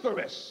 the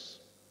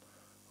Eucharist,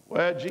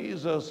 where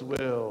Jesus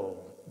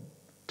will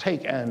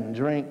take and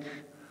drink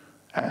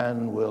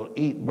and will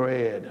eat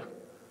bread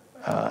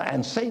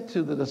and say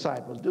to the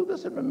disciples, do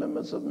this in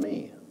remembrance of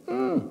me.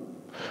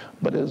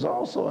 But it is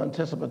also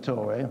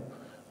anticipatory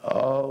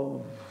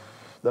of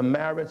the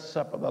marriage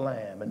supper of the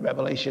Lamb. In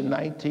Revelation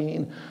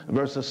 19,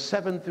 verses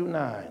 7 through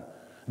 9,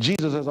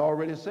 Jesus has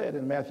already said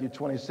in Matthew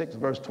 26,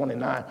 verse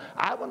 29,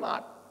 I will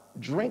not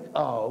drink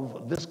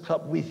of this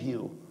cup with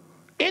you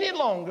any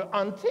longer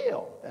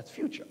until, that's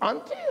future,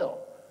 until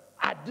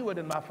I do it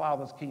in my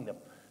Father's kingdom.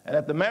 And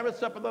at the marriage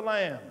supper of the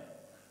Lamb,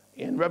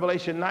 in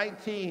Revelation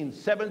 19,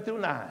 7 through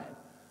 9,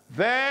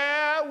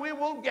 there we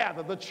will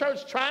gather, the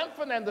church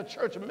triumphant and the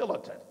church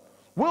militant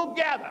will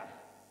gather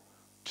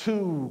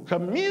to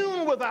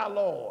commune with our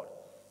Lord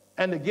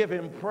and to give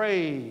him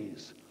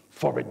praise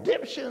for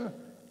redemption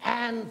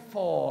and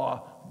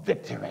for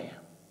victory.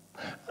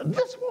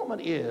 This woman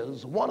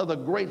is one of the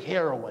great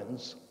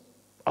heroines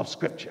of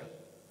Scripture.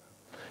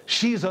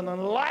 She's an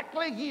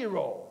unlikely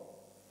hero.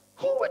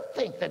 Who would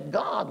think that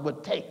God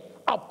would take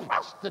a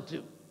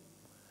prostitute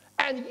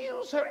and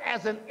use her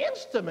as an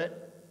instrument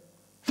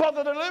for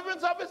the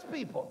deliverance of his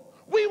people,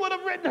 we would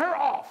have written her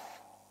off.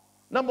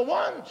 Number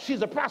one,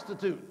 she's a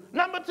prostitute.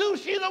 Number two,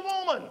 she's a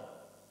woman.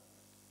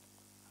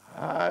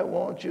 I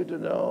want you to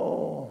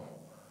know,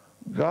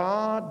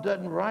 God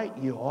doesn't write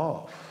you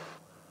off.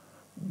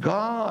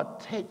 God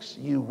takes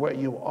you where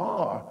you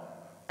are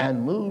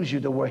and moves you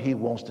to where he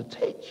wants to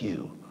take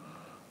you.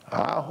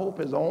 Our hope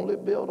is only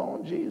built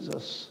on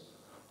Jesus.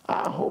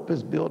 Our hope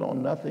is built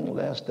on nothing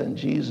less than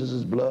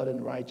Jesus' blood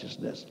and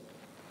righteousness.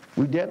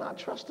 We dare not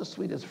trust the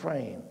sweetest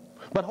frame,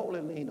 but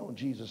wholly lean on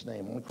Jesus'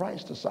 name. On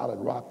Christ, the solid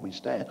rock, we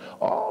stand.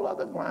 All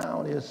other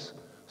ground is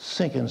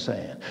sinking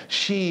sand.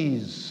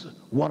 She's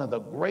one of the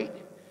great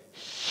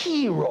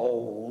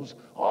heroes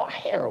or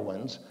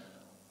heroines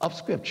of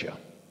Scripture.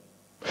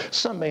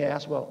 Some may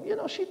ask, well, you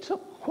know, she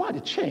took quite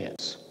a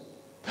chance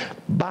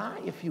by,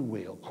 if you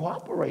will,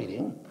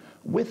 cooperating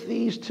with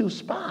these two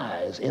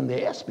spies in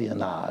the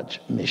espionage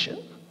mission.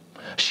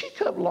 She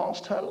could have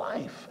lost her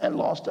life and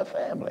lost her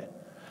family.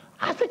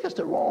 I think it's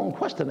the wrong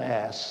question to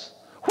ask.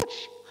 What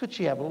could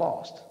she have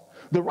lost?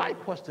 The right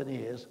question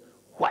is,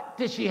 what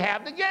did she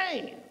have to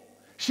gain?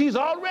 She's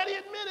already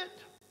admitted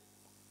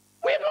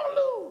we're going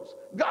to lose.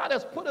 God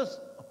has put us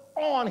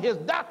on his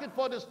docket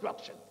for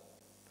destruction.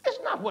 It's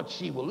not what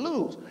she will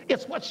lose.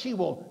 It's what she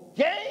will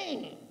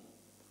gain.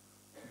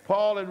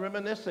 Paul, in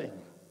reminiscing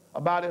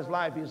about his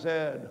life, he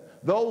said,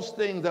 those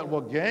things that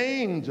were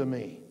gained to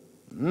me,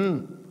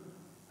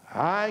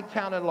 I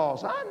counted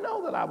loss. I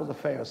know that I was a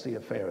Pharisee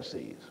of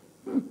Pharisees.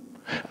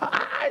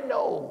 I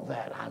know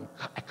that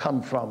I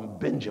come from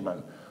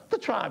Benjamin, the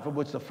tribe from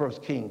which the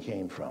first king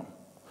came from.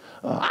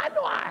 I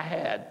know I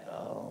had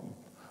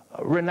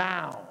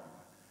renown,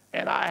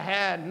 and I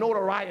had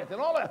notoriety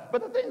and all that.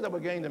 But the things that were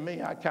gained to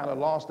me, I kind of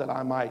lost that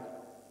I might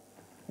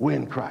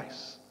win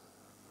Christ.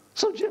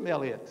 So Jim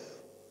Elliot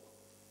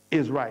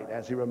is right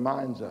as he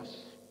reminds us.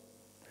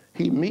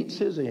 He meets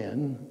his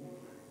end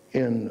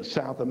in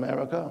South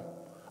America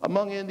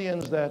among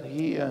Indians that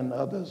he and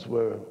others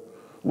were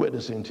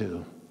witnessing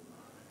to.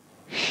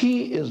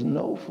 He is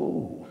no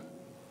fool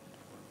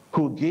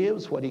who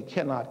gives what he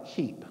cannot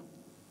keep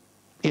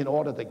in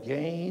order to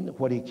gain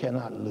what he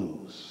cannot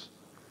lose.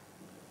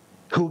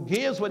 Who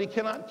gives what he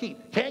cannot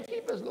keep. Can't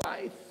keep his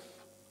life.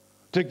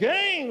 To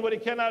gain what he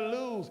cannot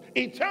lose.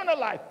 Eternal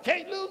life.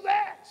 Can't lose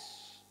that.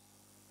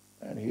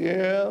 And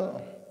here,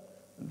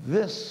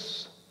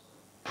 this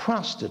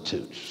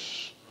prostitute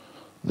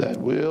that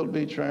will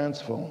be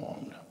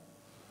transformed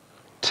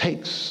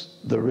takes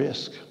the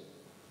risk,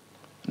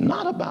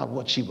 not about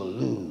what she will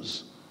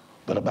lose,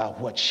 but about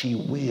what she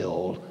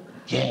will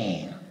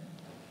gain.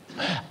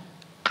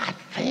 I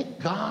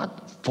thank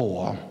God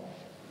for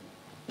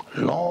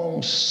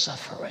long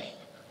suffering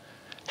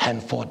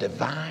and for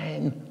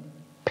divine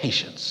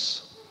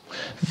patience.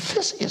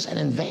 This is an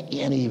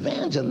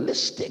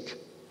evangelistic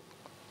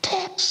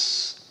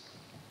text.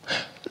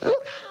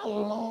 Look how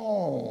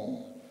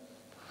long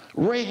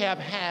Rahab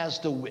has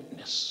to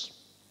witness.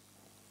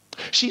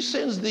 She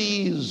sends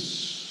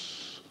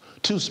these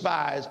two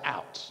spies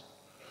out.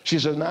 She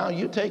says, now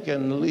you take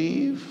and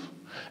leave.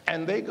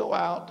 And they go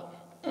out.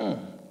 And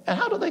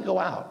how do they go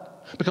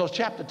out? Because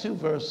chapter 2,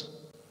 verse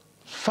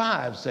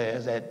 5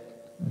 says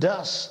at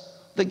dusk,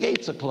 the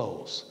gates are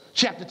closed.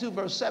 Chapter 2,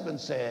 verse 7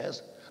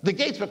 says, the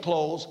gates were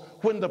closed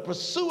when the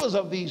pursuers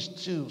of these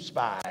two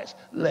spies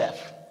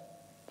left.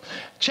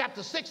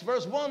 Chapter 6,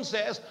 verse 1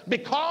 says,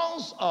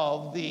 because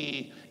of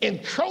the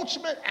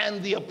encroachment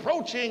and the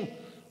approaching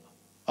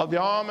of the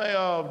army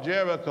of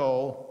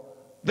Jericho,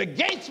 the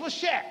gates were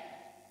shut.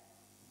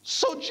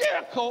 So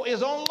Jericho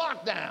is on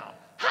lockdown.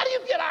 How do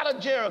you get out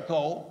of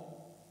Jericho,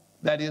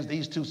 that is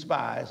these two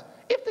spies,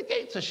 if the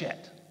gates are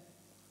shut?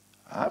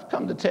 I've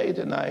come to tell you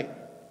tonight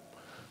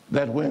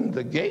that when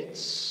the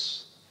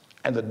gates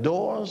and the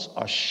doors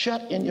are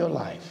shut in your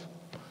life,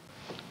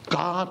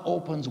 God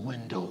opens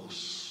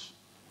windows.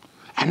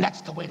 And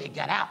that's the way they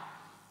got out.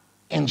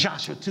 In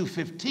Joshua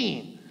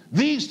 2:15,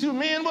 these two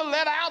men were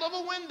let out of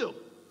a window.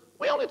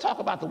 We only talk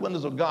about the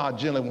windows of God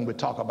generally when we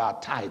talk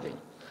about tithing.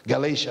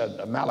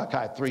 Galatia,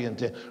 Malachi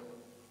 3:10.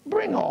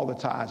 Bring all the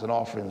tithes and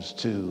offerings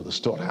to the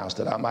storehouse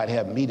that I might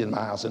have meat in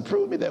my house, and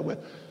prove me that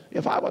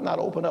if I would not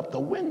open up the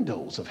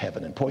windows of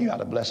heaven and pour you out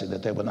a blessing,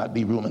 that there would not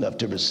be room enough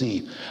to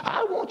receive.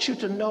 I want you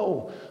to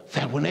know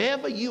that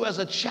whenever you as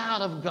a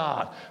child of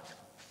God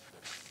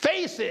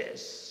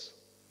faces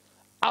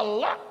a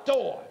locked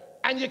door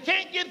and you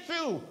can't get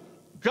through,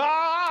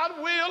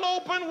 God will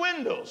open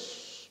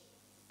windows.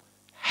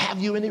 Have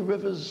you any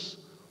rivers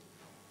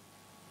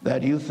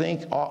that you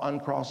think are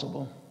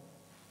uncrossable?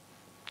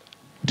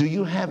 Do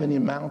you have any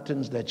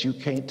mountains that you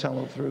can't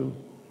tunnel through?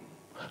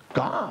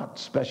 God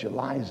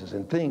specializes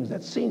in things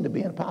that seem to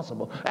be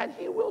impossible, and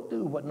he will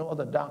do what no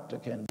other doctor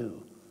can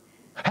do.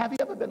 Have you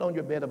ever been on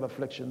your bed of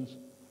afflictions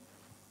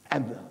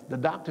and the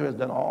doctor has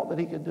done all that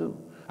he could do?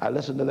 I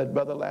listened to that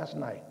brother last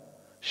night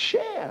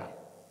share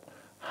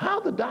how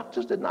the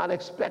doctors did not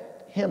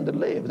expect him to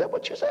live. Is that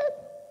what you said?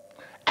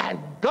 And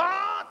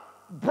God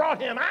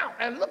brought him out,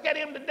 and look at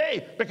him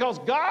today, because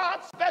God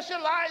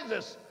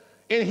specializes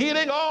in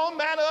healing all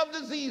manner of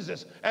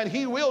diseases, and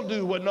he will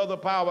do what no other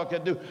power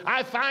can do.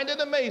 I find it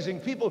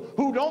amazing, people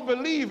who don't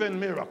believe in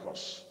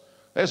miracles.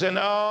 They say,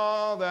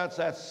 no,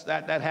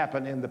 that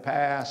happened in the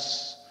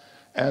past,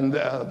 and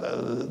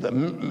the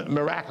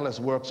miraculous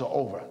works are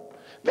over.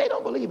 They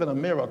don't believe in a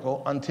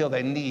miracle until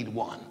they need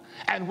one.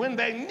 And when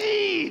they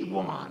need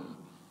one,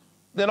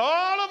 then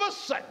all of a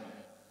sudden,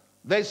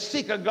 they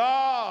seek a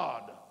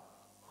God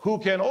who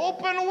can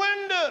open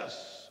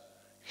windows,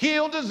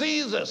 heal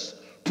diseases,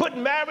 put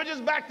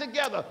marriages back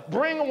together,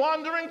 bring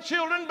wandering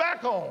children back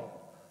home.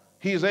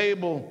 He's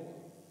able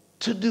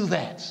to do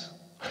that.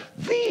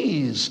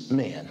 These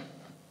men,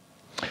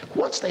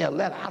 once they are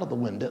let out of the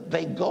window,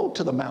 they go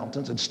to the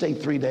mountains and stay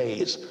 3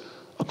 days,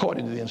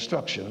 according to the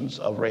instructions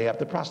of Rahab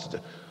the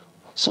prostitute.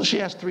 So she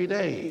has 3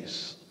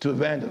 days to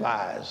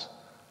evangelize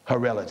her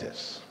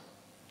relatives.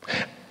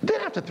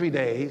 Then after 3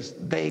 days,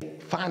 they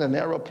find a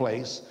narrow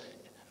place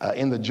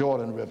in the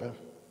Jordan River,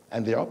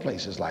 and there are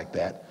places like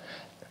that.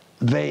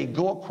 They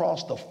go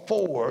across the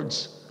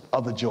fords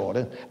of the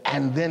Jordan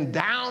and then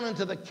down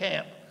into the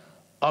camp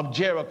of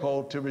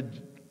Jericho to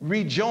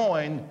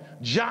rejoin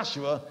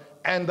Joshua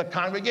and the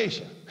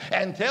congregation,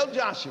 and tell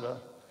Joshua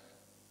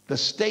the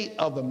state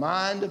of the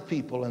mind of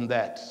people, and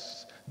that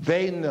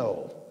they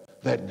know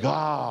that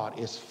God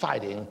is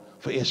fighting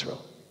for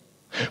Israel.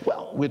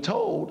 Well, we're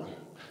told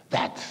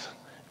that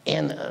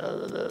in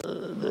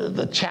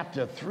the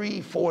chapter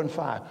 3, 4, and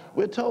 5,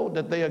 we're told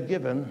that they are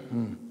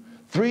given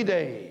 3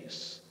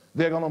 days.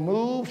 They're going to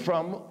move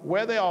from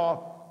where they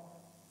are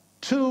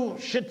to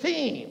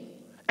Shittim,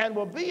 and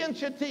will be in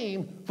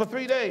Shittim for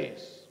 3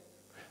 days.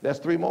 That's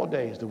 3 more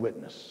days to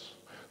witness.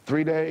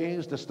 3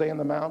 days to stay in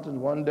the mountains,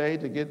 1 day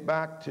to get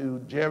back to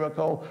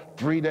Jericho,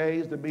 3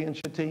 days to be in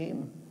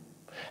Shittim.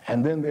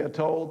 And then they're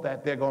told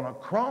that they're going to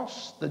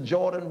cross the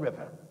Jordan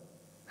River.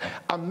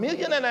 1.5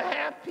 million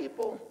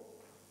people,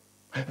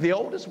 the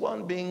oldest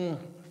one being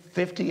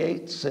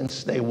 58,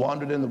 since they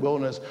wandered in the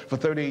wilderness for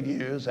 38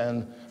 years,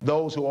 and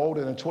those who are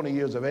older than 20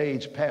 years of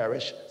age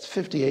perish. It's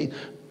 58.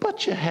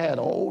 But you had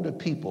older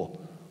people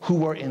who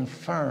were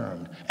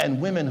infirmed, and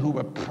women who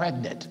were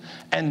pregnant,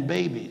 and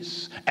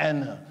babies,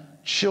 and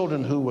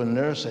children who were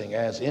nursing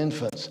as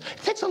infants.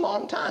 It takes a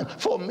long time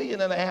for 1.5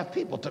 million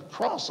people to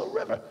cross a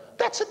river.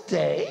 That's a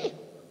day.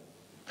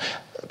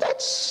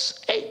 That's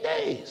 8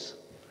 days.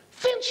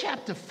 Then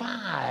chapter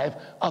 5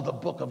 of the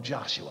book of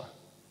Joshua,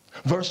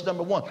 verse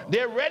number 1.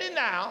 They're ready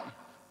now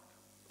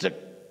to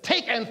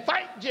take and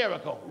fight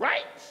Jericho,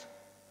 right?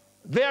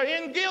 They're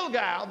in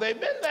Gilgal. They've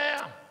been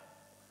there.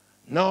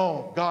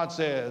 No, God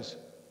says,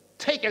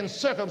 take and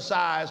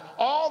circumcise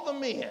all the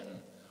men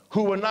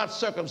who were not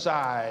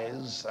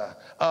circumcised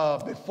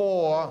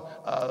before.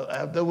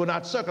 They were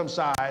not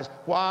circumcised.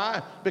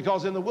 Why?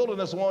 Because in the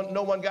wilderness,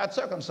 no one got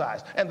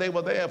circumcised, and they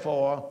were there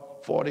for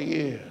 40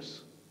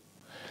 years.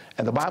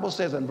 And the Bible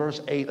says in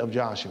verse 8 of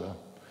Joshua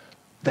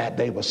that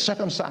they were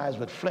circumcised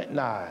with flint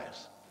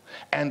knives,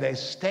 and they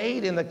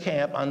stayed in the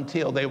camp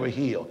until they were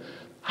healed.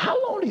 How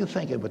long do you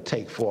think it would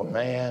take for a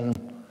man,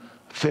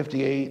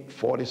 58,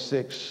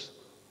 46,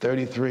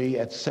 33,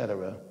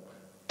 etc.,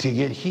 to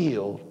get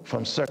healed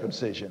from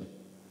circumcision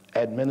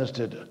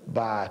administered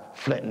by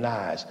flint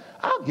knives?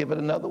 I'll give it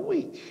another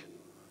week.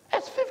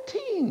 That's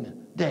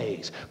 15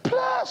 days.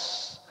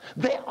 Plus,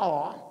 they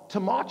are to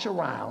march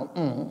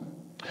around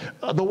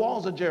the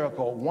walls of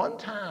Jericho 1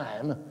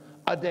 time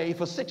a day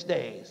for 6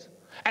 days.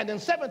 And then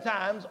 7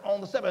 times on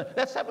the 7th.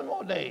 That's 7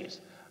 more days.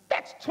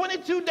 That's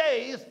 22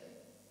 days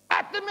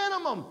at the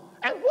minimum.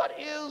 And what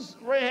is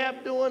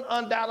Rahab doing?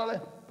 Undoubtedly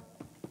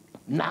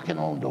knocking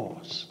on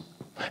doors.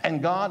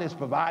 And God is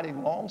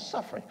providing long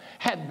suffering.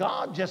 Had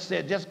God just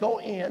said, just go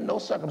in, no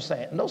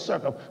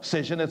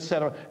circumcision,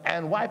 etc.,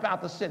 and wipe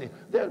out the city,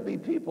 there'd be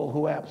people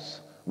who perhaps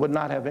would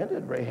not have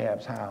entered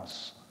Rahab's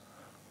house.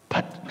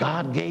 But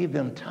God gave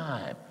them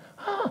time.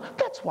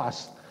 That's why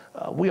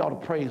we ought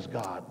to praise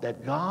God,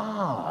 that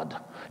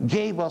God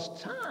gave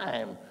us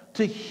time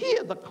to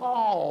hear the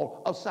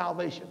call of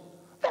salvation.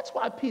 That's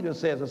why Peter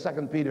says in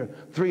 2 Peter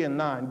 3 and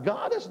 9,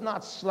 God is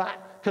not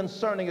slack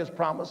concerning his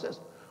promises,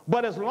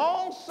 but is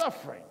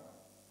long-suffering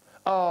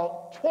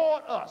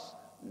toward us,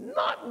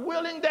 not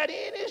willing that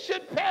any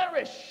should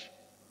perish,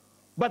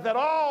 but that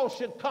all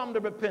should come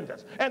to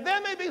repentance. And there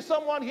may be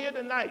someone here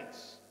tonight.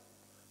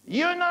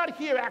 You're not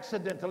here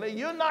accidentally.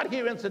 You're not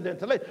here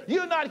incidentally.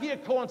 You're not here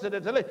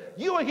coincidentally.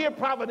 You are here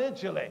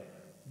providentially.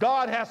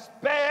 God has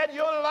spared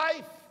your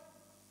life,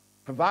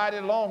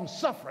 provided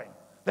long-suffering,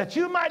 that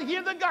you might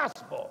hear the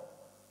gospel,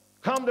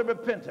 come to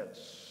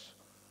repentance,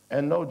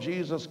 and know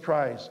Jesus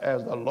Christ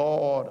as the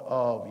Lord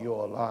of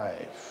your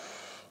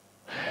life.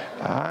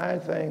 I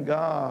thank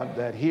God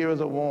that here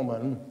is a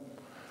woman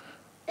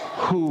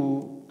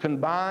who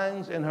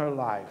combines in her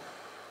life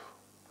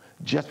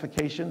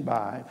justification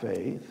by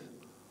faith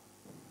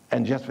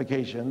and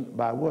justification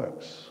by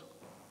works.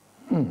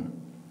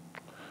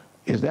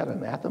 Is that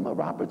anathema,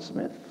 Robert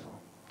Smith?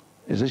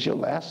 Is this your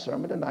last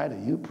sermon tonight? Are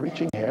you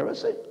preaching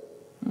heresy?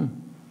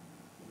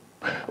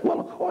 Well,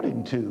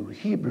 according to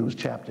Hebrews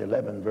chapter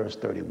 11, verse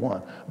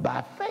 31,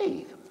 by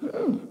faith,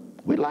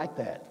 we like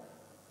that.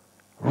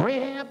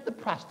 Rahab the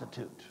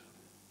prostitute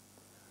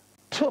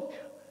took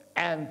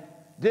and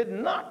did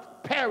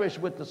not perish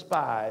with the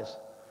spies,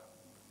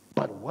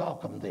 but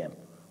welcomed them.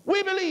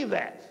 We believe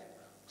that.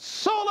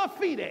 Sola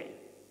fide,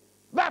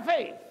 by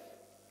faith.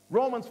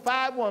 Romans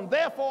 5:1,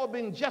 therefore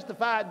being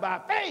justified by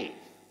faith,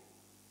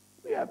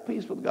 we have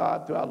peace with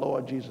God through our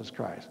Lord Jesus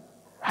Christ.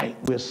 Right?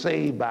 We're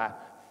saved by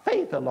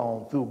faith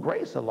alone, through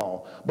grace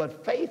alone.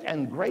 But faith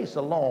and grace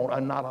alone are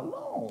not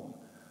alone.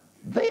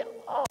 They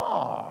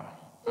are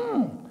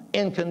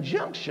in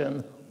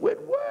conjunction with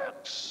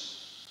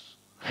works.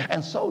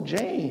 And so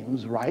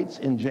James writes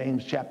in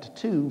James chapter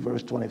 2,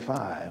 verse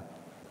 25,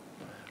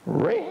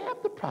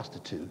 Rahab the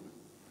prostitute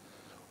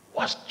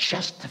was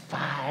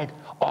justified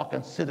or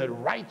considered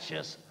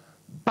righteous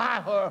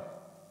by her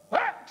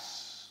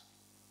works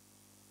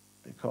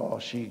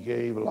because she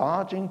gave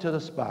lodging to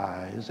the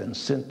spies and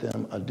sent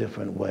them a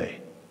different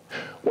way.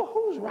 Well,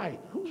 who's right?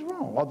 Who's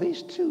wrong? Are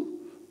these two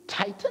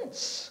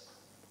titans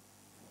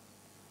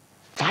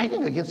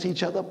fighting against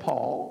each other,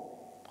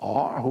 Paul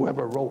or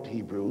whoever wrote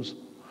Hebrews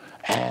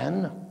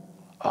and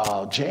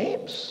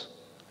James?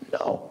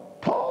 No.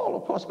 Paul,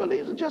 of course,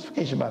 believes in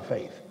justification by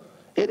faith.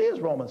 It is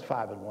Romans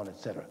 5:1,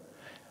 etc.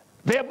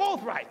 They're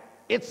both right.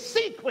 It's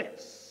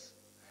sequence.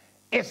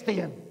 It's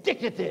the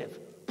indicative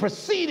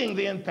preceding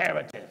the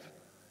imperative.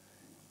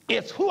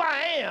 It's who I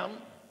am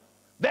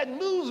that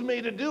moves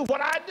me to do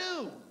what I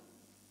do.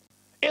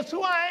 It's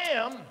who I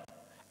am,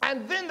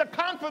 and then the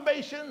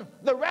confirmation,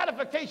 the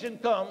ratification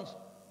comes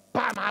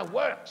by my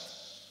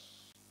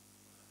works.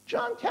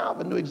 John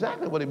Calvin knew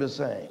exactly what he was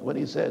saying when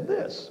he said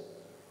this: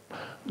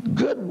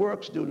 good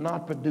works do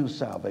not produce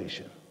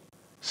salvation.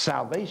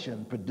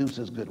 Salvation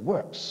produces good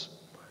works.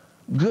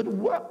 Good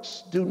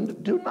works do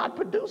not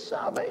produce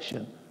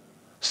salvation.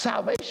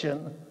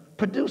 Salvation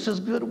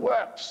produces good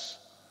works.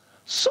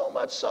 So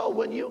much so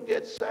when you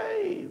get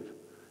saved,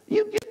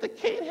 you get the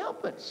can't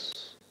help it.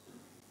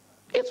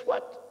 It's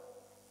what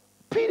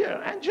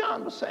Peter and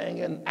John were saying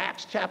in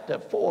Acts chapter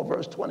 4,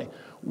 verse 20.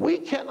 We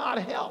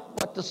cannot help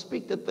but to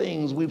speak the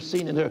things we've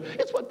seen and heard.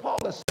 It's what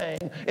Paul is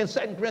saying in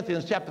 2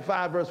 Corinthians chapter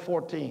 5, verse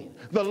 14.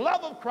 The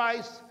love of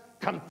Christ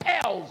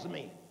compels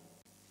me.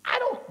 I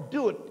don't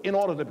do it in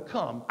order to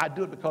become. I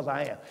do it because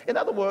I am. In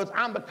other words,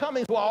 I'm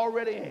becoming who I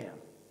already am.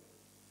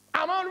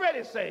 I'm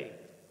already saved.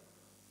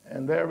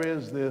 And there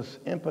is this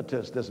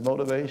impetus, this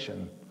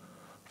motivation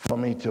for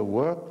me to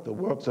work the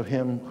works of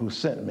him who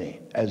sent me,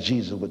 as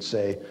Jesus would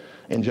say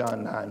in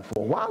John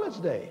 9:4. While it's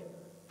day,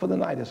 for the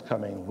night is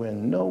coming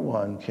when no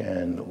one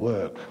can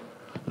work.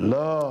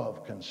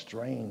 Love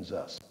constrains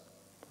us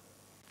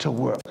to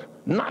work,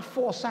 not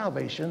for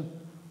salvation,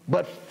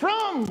 but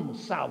from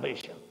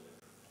salvation.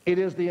 It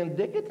is the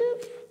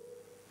indicative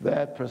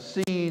that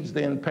precedes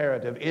the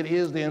imperative. It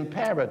is the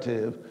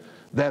imperative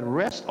that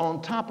rests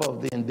on top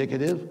of the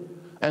indicative.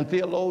 And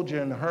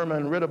theologian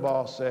Herman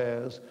Ridderbaugh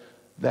says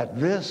that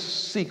this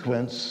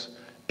sequence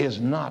is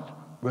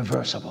not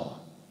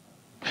reversible.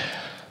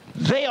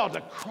 They are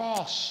to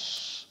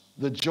cross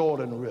the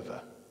Jordan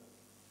River.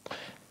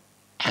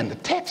 And the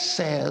text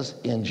says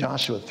in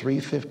Joshua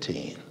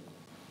 3:15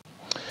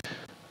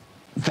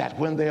 that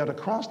when they are to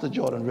cross the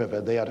Jordan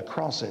River, they are to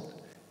cross it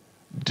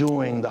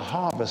during the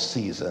harvest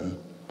season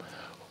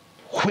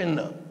when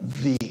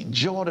the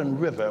Jordan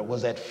River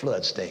was at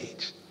flood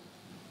stage.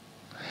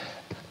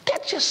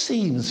 That just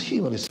seems,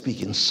 humanly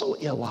speaking, so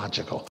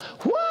illogical.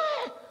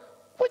 Why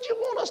would you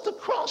want us to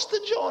cross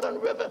the Jordan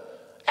River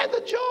and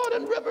the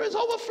Jordan River is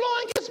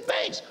overflowing its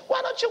banks?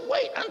 Why don't you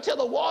wait until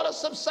the waters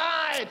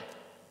subside?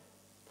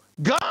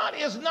 God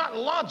is not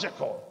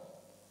logical.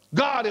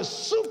 God is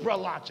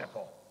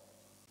supralogical.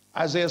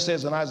 Isaiah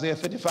says in Isaiah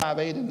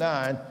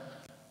 55:8-9,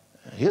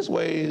 his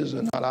ways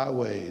are not our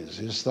ways.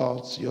 His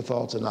thoughts, your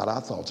thoughts are not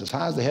our thoughts. As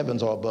high as the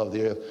heavens are above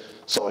the earth,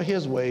 so are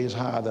his ways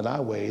higher than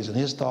our ways, and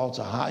his thoughts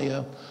are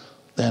higher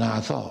than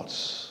our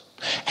thoughts.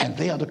 And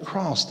they are to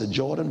cross the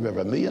Jordan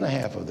River, 1.5 million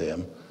of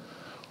them,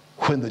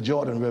 when the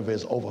Jordan River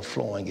is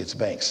overflowing its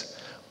banks.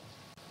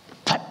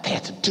 But they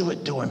have to do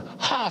it during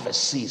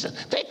harvest season.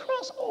 They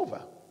cross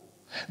over.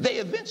 They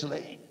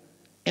eventually,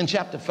 in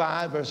chapter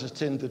 5, verses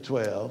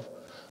 10-12,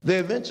 they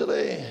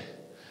eventually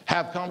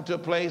have come to a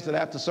place that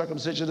after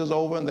circumcision is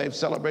over and they've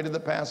celebrated the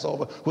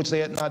Passover, which they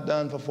had not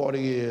done for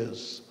 40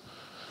 years.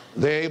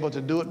 They're able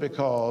to do it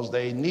because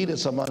they needed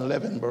some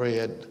unleavened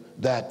bread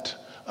that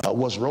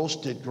was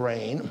roasted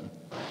grain,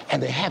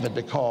 and they have it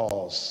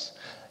because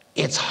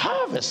it's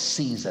harvest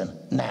season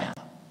now.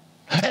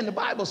 And the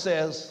Bible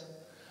says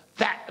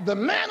that the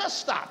manna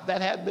stopped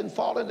that had been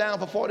falling down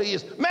for 40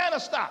 years. Manna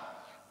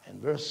stopped. And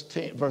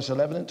verse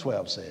 11 and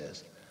 12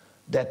 says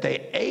that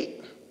they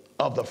ate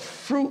of the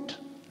fruit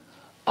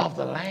of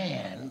the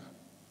land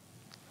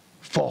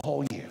for a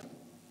whole year.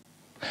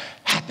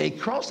 Had they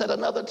crossed at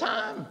another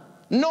time,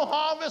 no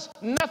harvest,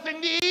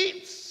 nothing to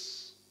eat.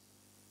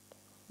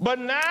 But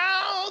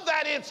now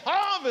that it's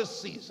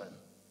harvest season,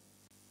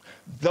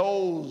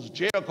 those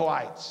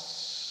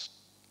Jerichoites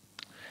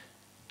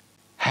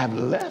have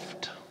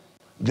left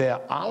their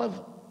olive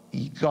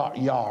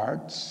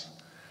yards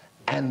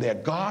and their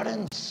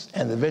gardens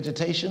and the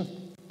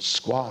vegetation,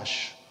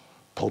 squash,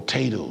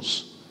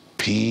 potatoes,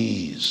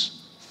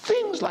 peas,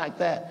 things like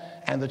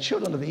that. And the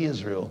children of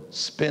Israel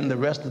spend the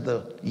rest of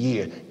the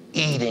year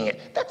eating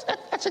it.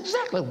 That's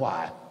exactly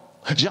why.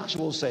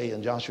 Joshua will say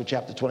in Joshua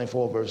chapter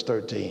 24, verse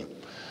 13,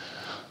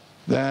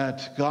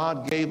 that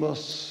God gave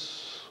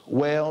us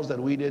wells that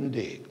we didn't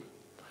dig,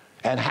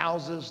 and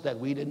houses that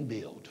we didn't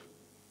build,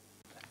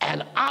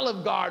 and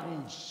olive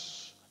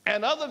gardens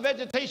and other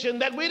vegetation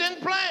that we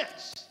didn't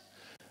plant.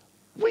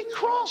 We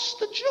crossed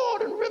the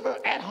Jordan River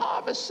at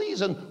harvest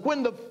season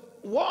when the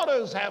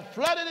waters have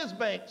flooded its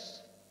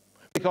banks,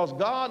 because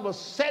God was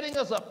setting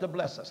us up to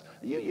bless us.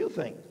 You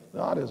think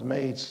God has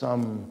made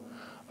some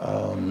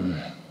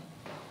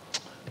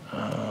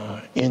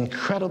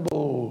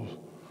incredible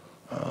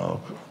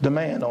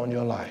demand on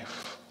your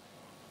life,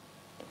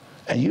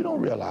 and you don't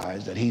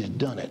realize that he's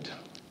done it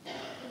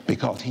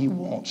because he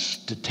wants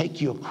to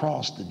take you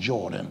across the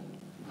Jordan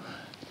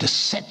to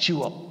set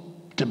you up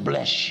to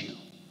bless you.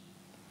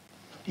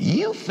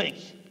 You think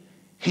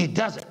he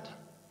does it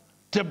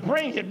to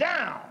bring you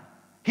down.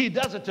 He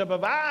does it to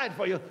provide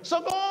for you.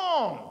 So go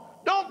on.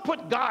 Don't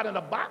put God in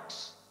a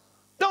box.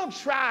 Don't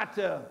try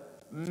to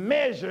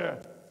measure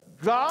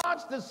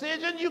God's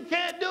decision. You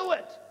can't do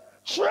it.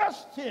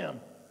 Trust him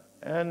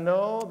and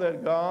know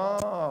that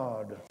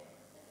God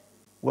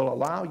will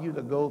allow you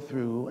to go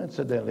through.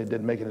 Incidentally, it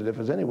didn't make any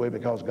difference anyway,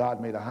 because God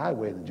made a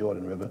highway in the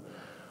Jordan River,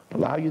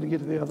 allow you to get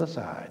to the other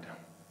side.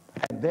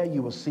 And there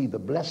you will see the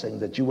blessing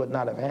that you would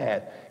not have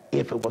had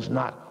if it was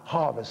not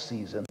harvest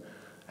season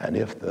and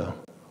if the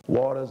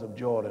waters of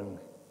Jordan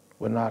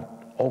were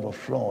not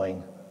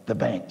overflowing the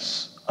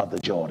banks of the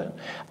Jordan.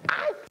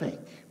 I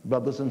think,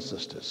 brothers and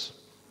sisters,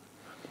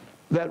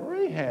 that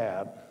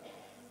Rahab,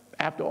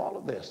 after all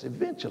of this,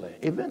 eventually,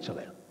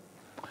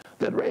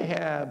 that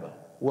Rahab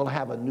will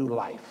have a new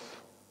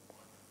life.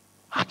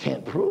 I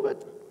can't prove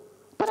it,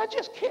 but I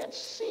just can't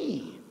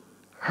see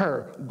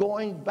her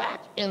going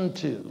back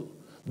into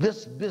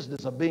this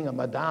business of being a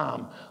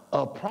madame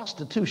of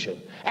prostitution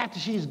after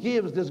she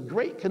gives this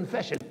great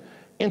confession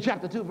in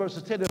chapter 2,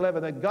 verses 10 to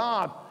 11, that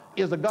God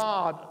is the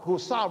God who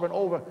is sovereign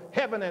over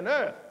heaven and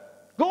earth.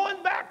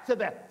 Going back to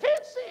that,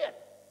 can't see it.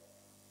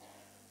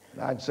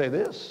 And I'd say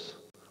this: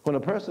 when a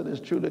person is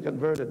truly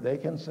converted, they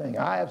can sing,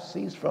 I have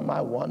ceased from my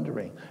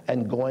wandering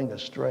and going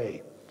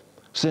astray,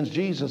 since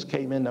Jesus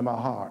came into my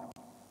heart,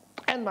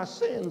 and my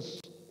sins,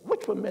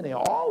 which were many,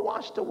 are all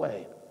washed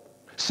away.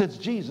 Since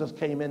Jesus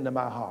came into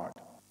my heart.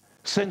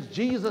 Since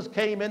Jesus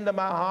came into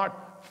my heart,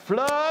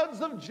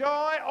 floods of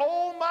joy,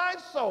 oh my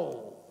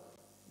soul,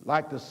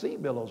 like the sea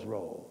billows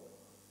roll.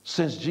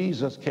 Since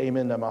Jesus came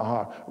into my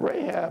heart.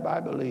 Rahab, I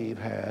believe,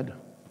 had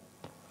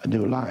a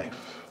new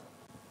life.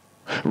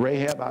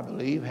 Rahab, I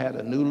believe, had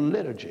a new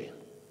liturgy.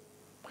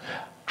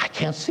 I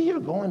can't see her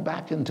going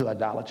back into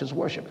idolatrous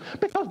worship,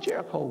 because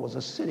Jericho was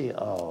a city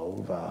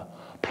of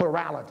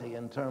plurality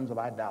in terms of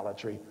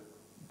idolatry,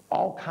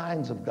 all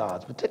kinds of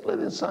gods,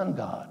 particularly the sun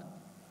god.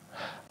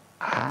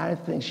 I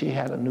think she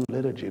had a new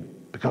liturgy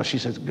because she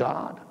says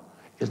God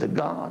is the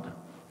God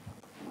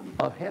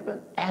of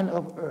heaven and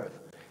of earth.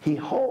 He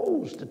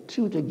holds the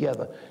two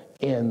together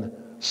in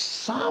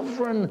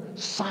sovereign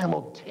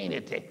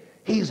simultaneity.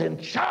 He's in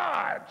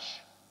charge.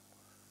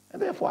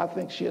 And therefore, I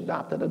think she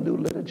adopted a new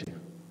liturgy.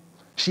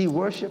 She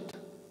worshiped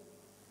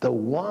the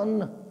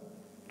one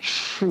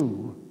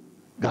true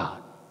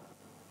God.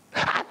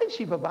 I think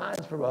she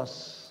provides for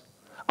us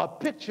a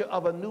picture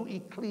of a new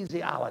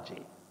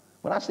ecclesiology.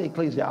 When I say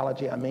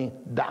ecclesiology, I mean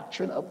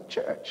doctrine of the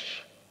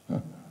church.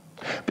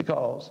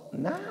 Because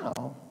now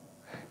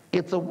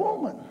it's a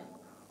woman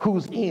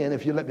who's in,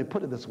 if you let me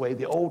put it this way,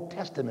 the Old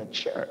Testament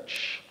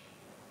church.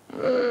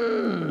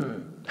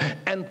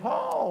 And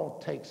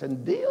Paul takes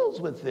and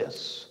deals with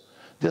this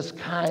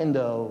kind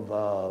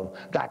of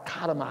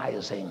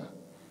dichotomizing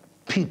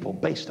people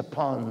based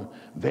upon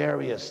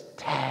various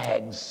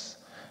tags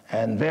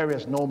and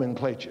various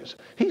nomenclatures.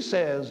 He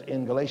says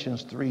in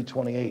Galatians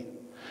 3:28,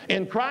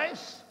 in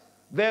Christ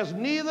there's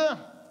neither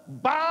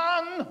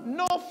bond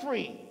nor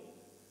free.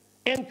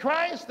 In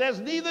Christ there's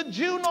neither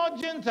Jew nor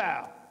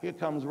Gentile. Here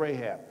comes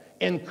Rahab.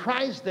 In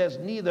Christ there's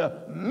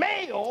neither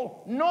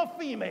male nor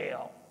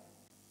female.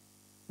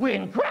 We're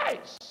in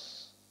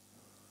Christ.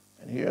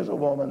 And here's a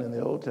woman in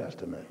the Old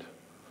Testament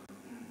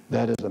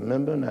that is a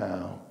member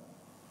now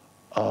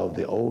of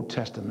the Old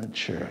Testament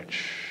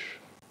church.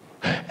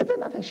 And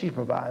then I think she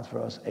provides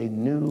for us a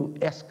new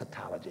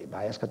eschatology.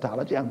 By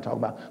eschatology, I'm talking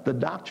about the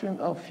doctrine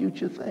of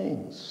future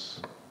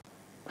things.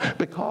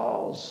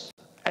 Because,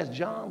 as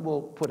John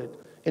will put it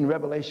in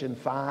Revelation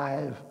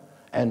 5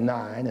 and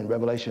 9 and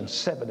Revelation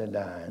 7 and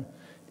 9,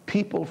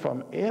 people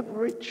from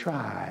every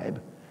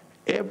tribe,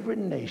 every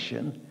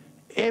nation,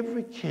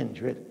 every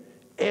kindred,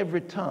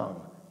 every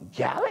tongue,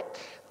 Gallic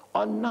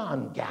or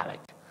non-Gallic,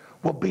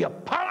 will be a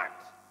part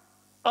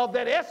of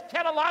that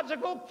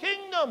eschatological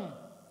kingdom.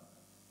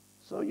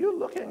 So you're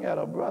looking at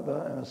a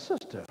brother and a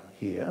sister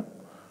here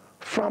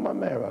from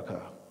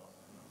America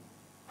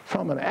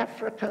from an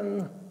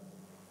African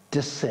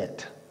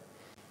descent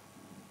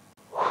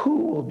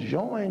who will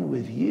join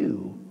with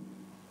you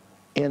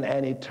in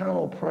an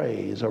eternal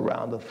praise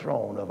around the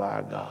throne of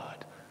our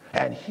God.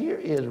 And here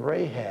is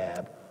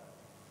Rahab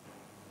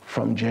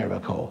from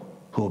Jericho,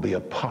 who will be a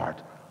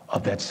part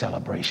of that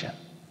celebration.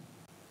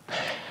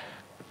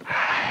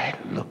 I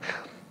look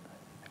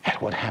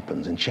at what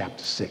happens in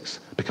chapter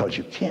 6, because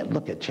you can't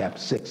look at chapter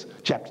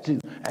 2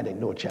 and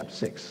ignore chapter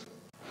 6.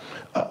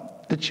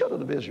 The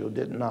children of Israel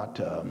did not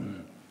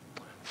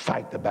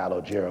fight the battle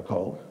of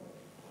Jericho.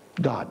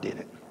 God did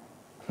it.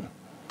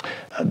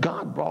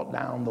 God brought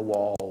down the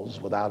walls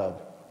without a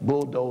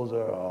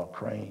bulldozer or a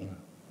crane.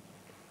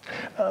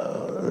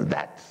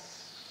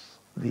 That's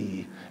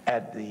the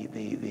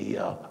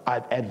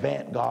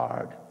advance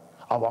guard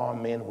of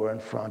armed men were in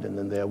front, and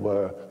then there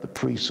were the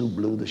priests who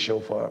blew the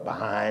shofar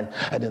behind,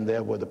 and then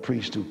there were the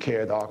priests who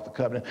carried the Ark of the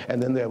Covenant,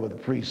 and then there were the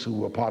priests who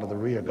were part of the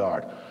rear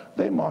guard.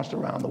 They marched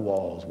around the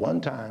walls one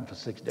time for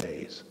 6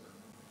 days,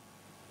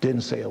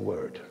 didn't say a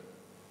word.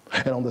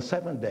 And on the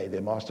 7th day,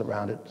 they marched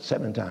around it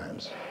 7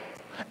 times.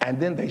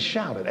 And then they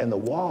shouted, and the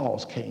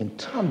walls came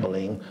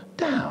tumbling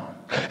down.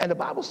 And the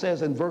Bible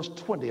says in verse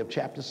 20 of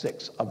chapter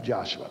 6 of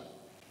Joshua,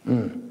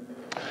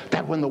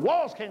 that when the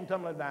walls came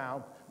tumbling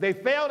down, they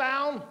fell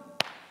down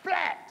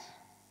flat.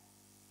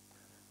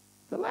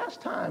 The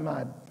last time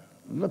I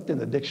looked in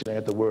the dictionary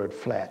at the word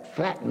flat,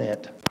 flat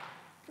meant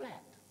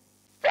flat.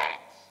 Flat.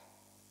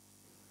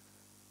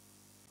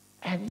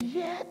 And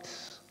yet,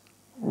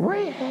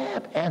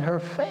 Rahab and her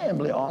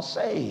family are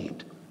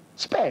saved,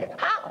 spared.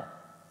 How?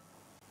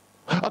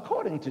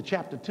 According to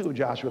chapter 2 of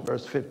Joshua,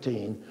 verse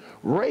 15,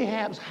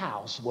 Rahab's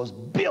house was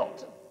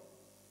built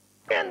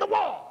in the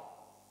wall.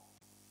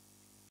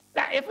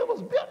 Now, if it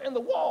was built in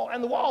the wall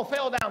and the wall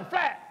fell down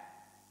flat,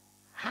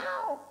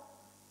 how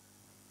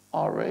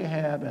are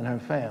Rahab and her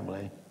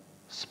family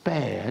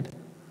spared,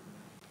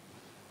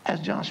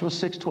 as Joshua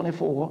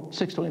 6:24,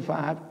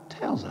 6:25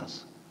 tells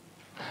us?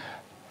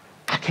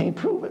 I can't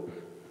prove it,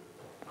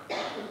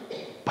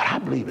 but I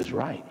believe it's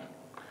right.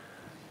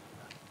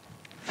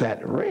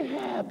 That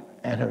Rahab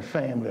and her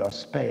family are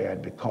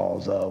spared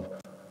because of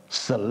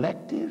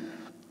selective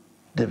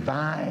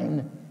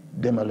divine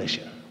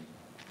demolition.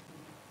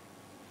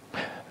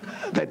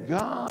 That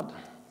God,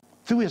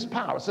 through his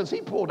power, since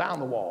he pulled down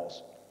the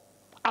walls,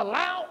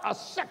 allowed a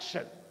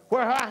section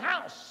where her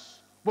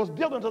house was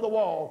built into the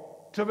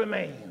wall to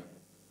remain.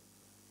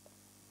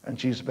 And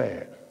she's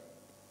spared.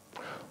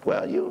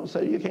 Well, you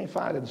say you can't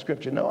find it in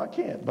Scripture. No, I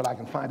can't, but I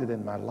can find it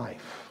in my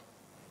life.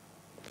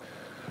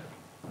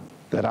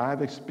 That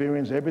I've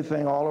experienced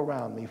everything all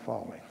around me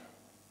falling,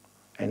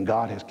 and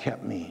God has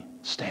kept me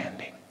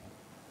standing.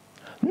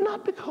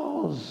 Not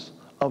because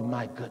of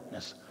my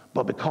goodness,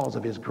 but because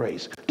of his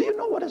grace. Do you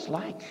know what it's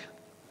like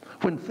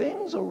when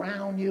things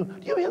around you,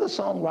 do you hear the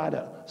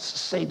songwriter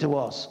say to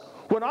us,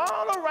 when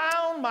all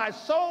around my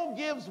soul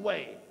gives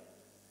way,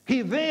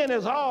 he then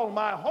is all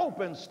my hope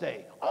and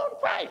stay. On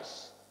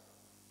Christ,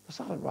 the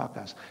solid rock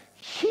house.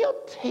 He'll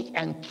take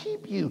and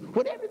keep you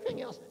when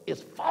everything else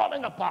is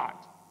falling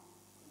apart.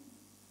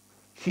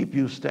 Keep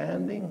you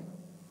standing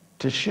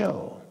to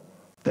show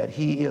that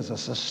he is a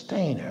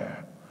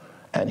sustainer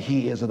and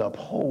he is an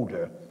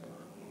upholder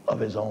of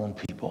his own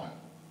people.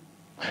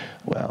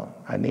 Well,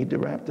 I need to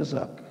wrap this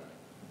up.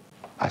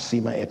 I see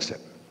my exit.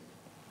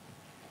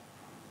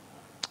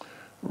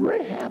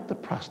 Rahab the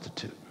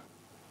prostitute.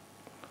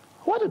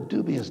 What a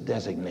dubious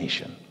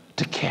designation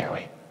to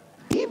carry,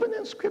 even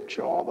in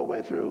Scripture all the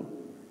way through.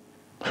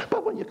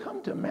 But when you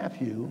come to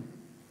Matthew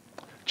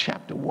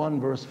chapter 1,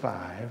 verse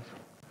 5,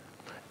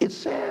 it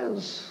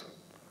says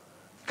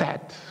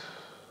that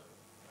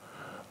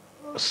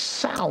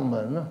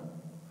Salmon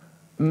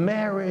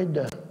married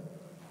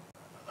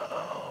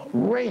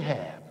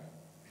Rahab,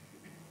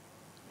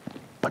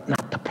 but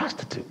not the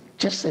prostitute.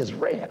 Just says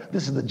Rahab.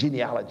 This is the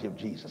genealogy of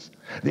Jesus.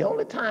 The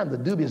only time the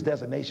dubious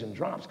designation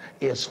drops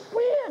is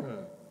when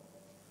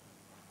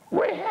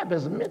Rahab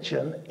is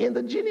mentioned in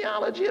the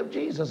genealogy of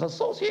Jesus,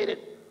 associated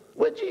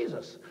with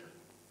Jesus.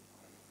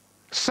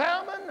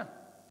 Salmon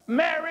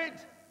married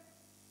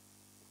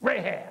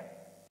Rahab,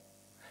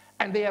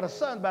 and they had a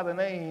son by the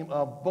name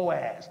of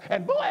Boaz,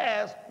 and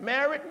Boaz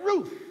married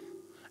Ruth,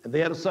 and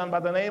they had a son by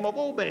the name of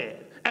Obed,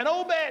 and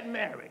Obed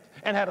married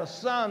and had a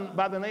son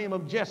by the name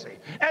of Jesse,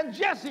 and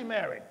Jesse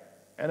married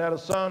and had a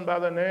son by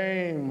the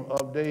name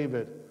of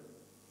David,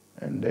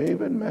 and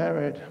David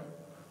married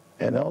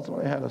and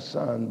ultimately had a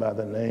son by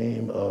the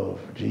name of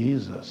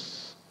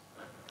Jesus.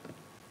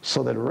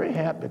 So that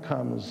Rahab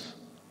becomes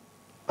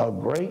a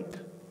great,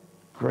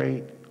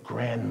 great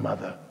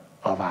grandmother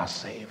of our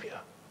Savior.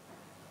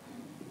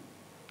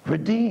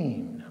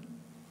 Redeemed.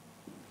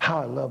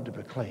 How I love to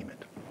proclaim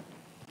it.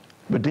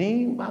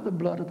 Redeemed by the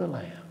blood of the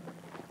Lamb.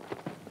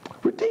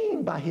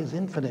 Redeemed by his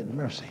infinite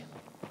mercy.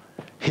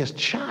 His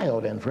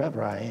child and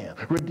forever I am.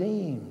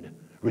 Redeemed,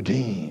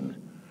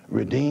 redeemed,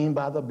 redeemed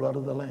by the blood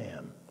of the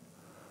Lamb.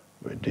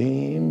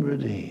 Redeemed,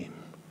 redeemed.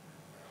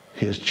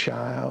 His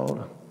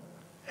child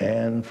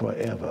and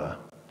forever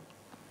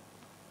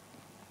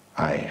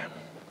I am.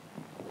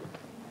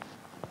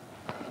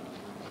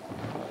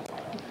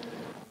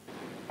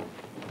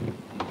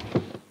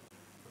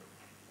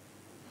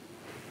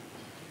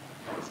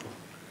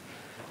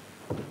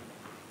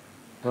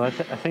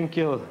 I think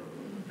you'll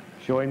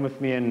join with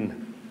me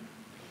in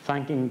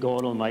thanking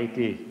God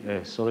Almighty,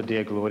 Solid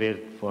Deo Gloria,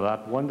 for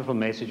that wonderful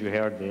message we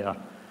heard there.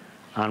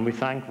 And we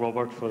thank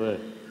Robert for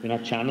being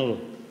a channel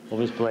of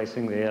his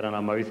blessing there and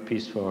a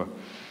mouthpiece for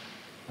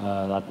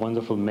that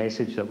wonderful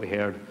message that we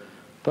heard.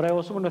 But I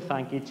also want to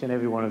thank each and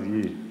every one of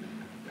you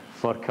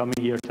for coming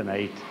here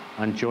tonight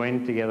and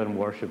joining together in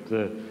worship.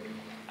 The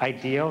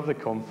idea of the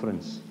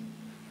conference,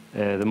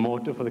 the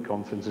motto for the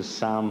conference is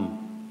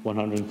Psalm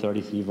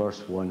 133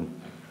 verse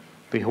 1.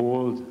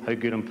 Behold, how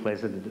good and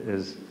pleasant it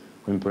is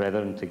when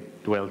brethren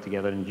dwell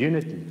together in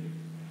unity.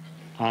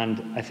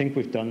 And I think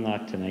we've done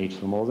that tonight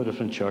from all the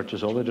different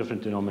churches, all the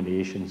different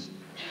denominations.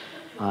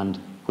 And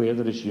where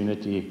there is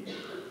unity,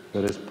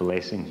 there is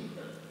blessing.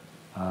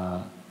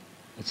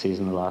 It says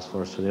in the last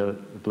verse, so the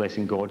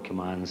blessing God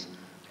commands,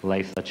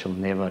 life that shall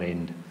never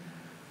end.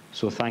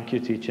 So thank you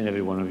to each and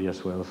every one of you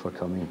as well for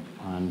coming.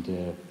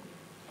 And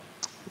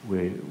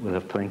we'll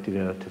have plenty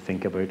to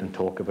think about and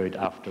talk about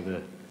after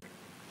the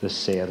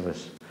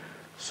service.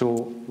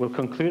 So we'll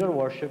conclude our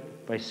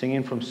worship by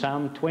singing from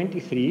Psalm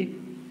 23.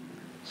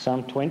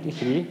 Psalm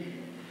 23.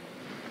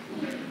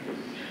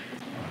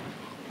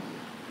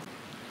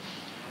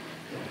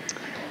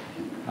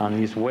 And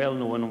these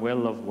well-known,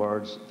 well-loved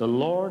words, the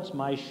Lord's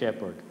my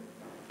shepherd,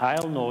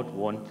 I'll not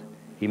want.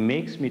 He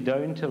makes me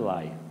down to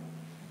lie.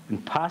 In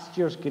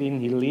pastures green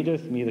he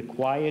leadeth me the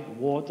quiet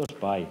waters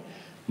by.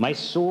 My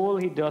soul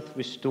he doth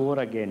restore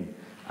again,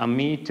 and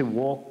me to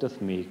walk doth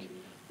make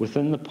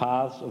within the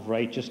paths of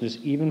righteousness,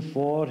 even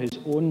for his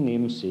own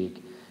name's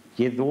sake.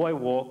 Yea, though I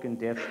walk in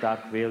death's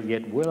dark vale,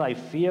 yet will I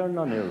fear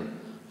none ill,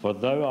 for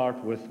thou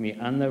art with me,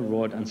 and thy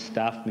rod and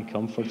staff me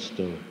comfort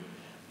still.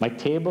 My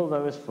table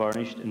thou hast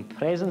furnished in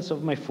presence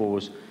of my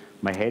foes,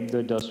 my head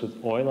thou dost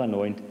with oil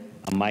anoint,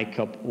 and my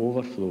cup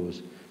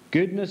overflows.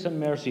 Goodness and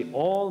mercy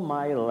all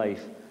my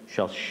life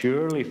shall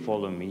surely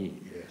follow me,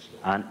 yes,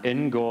 and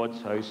in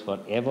God's house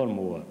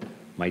forevermore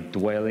my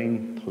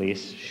dwelling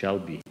place shall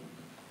be.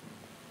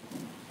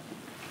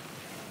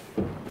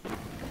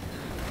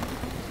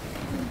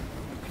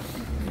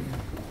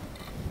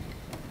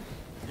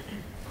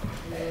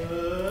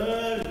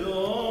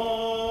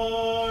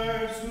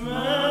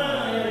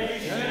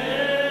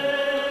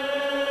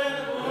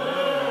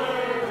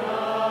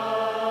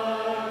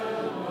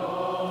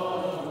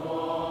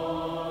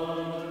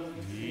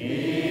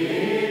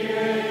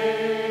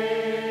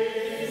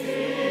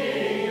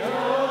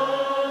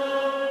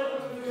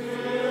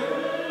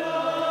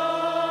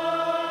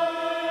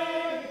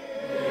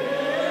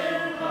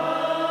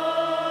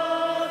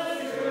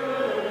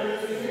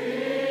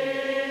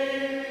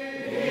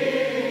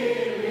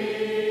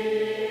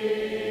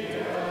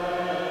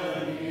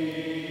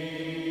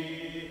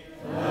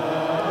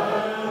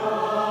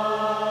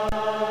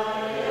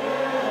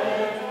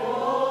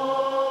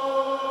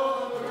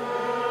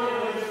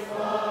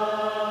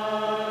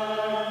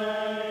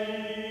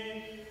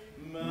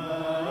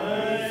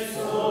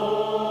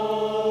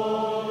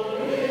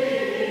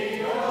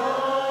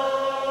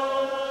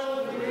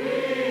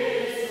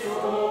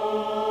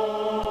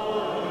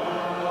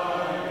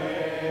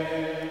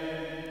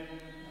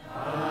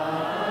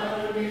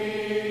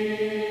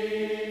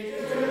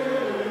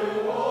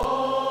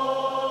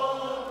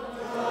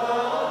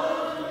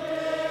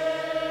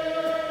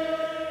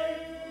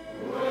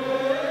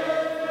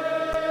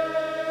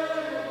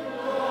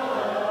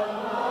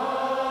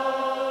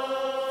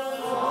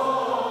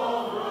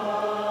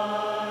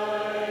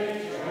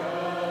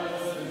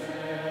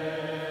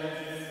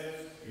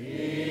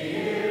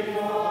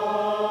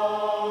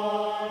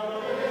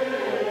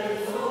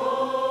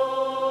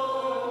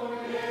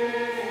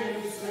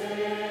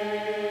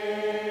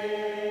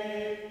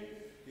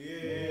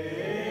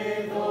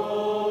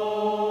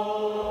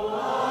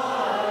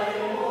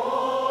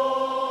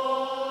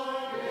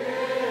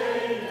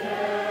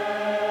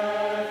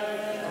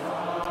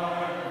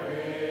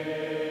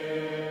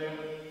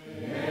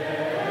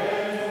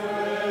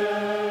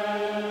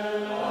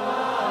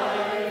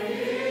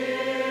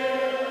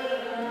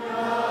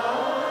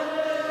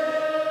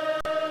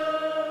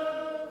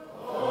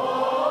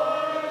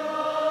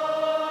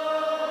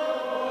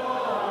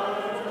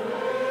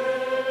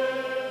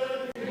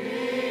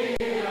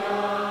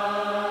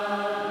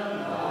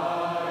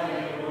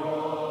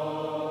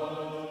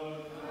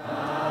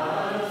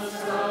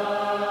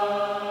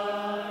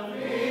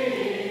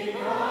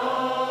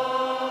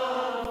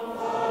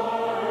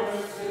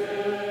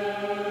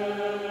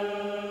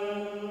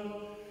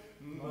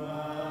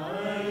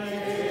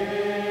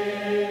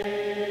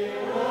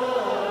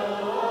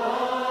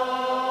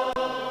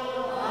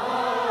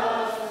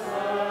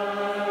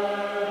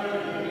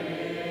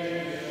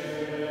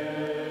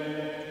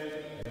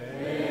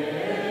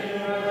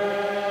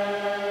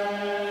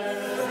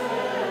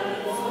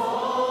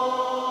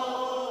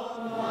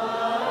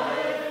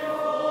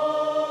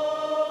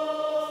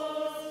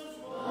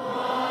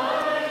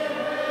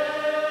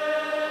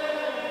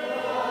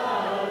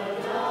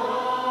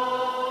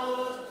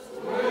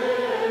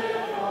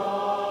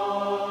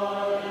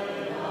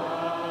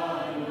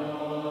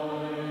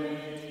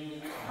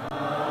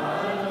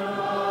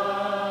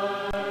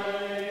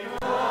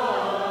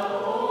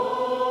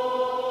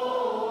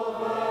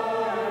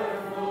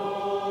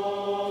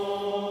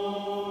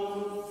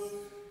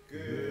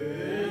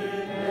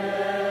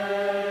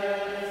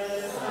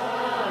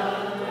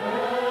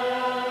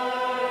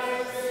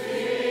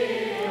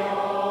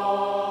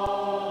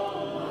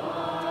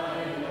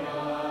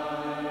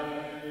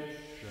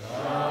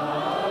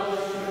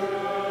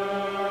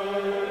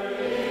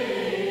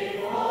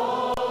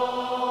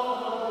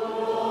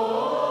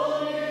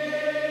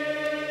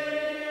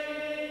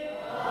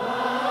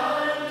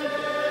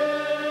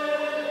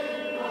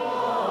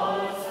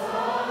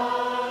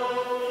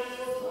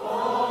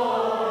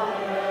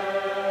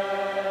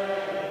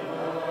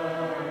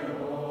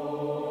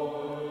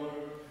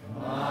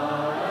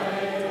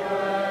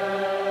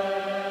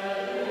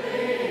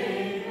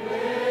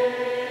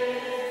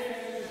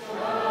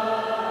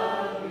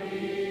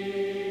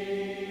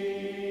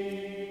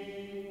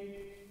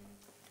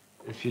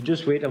 you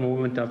just wait a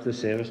moment after the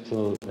service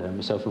till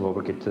myself and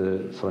Robert get to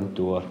the front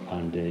door,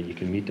 and you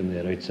can meet them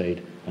there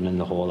outside and in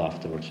the hall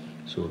afterwards.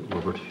 So,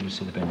 Robert, if you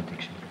say the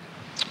benediction.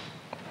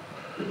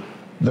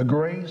 The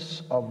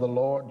grace of the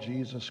Lord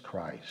Jesus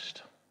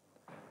Christ,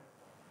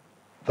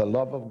 the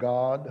love of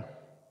God,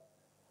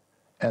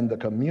 and the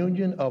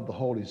communion of the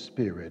Holy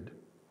Spirit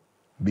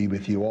be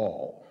with you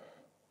all.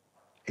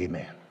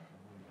 Amen.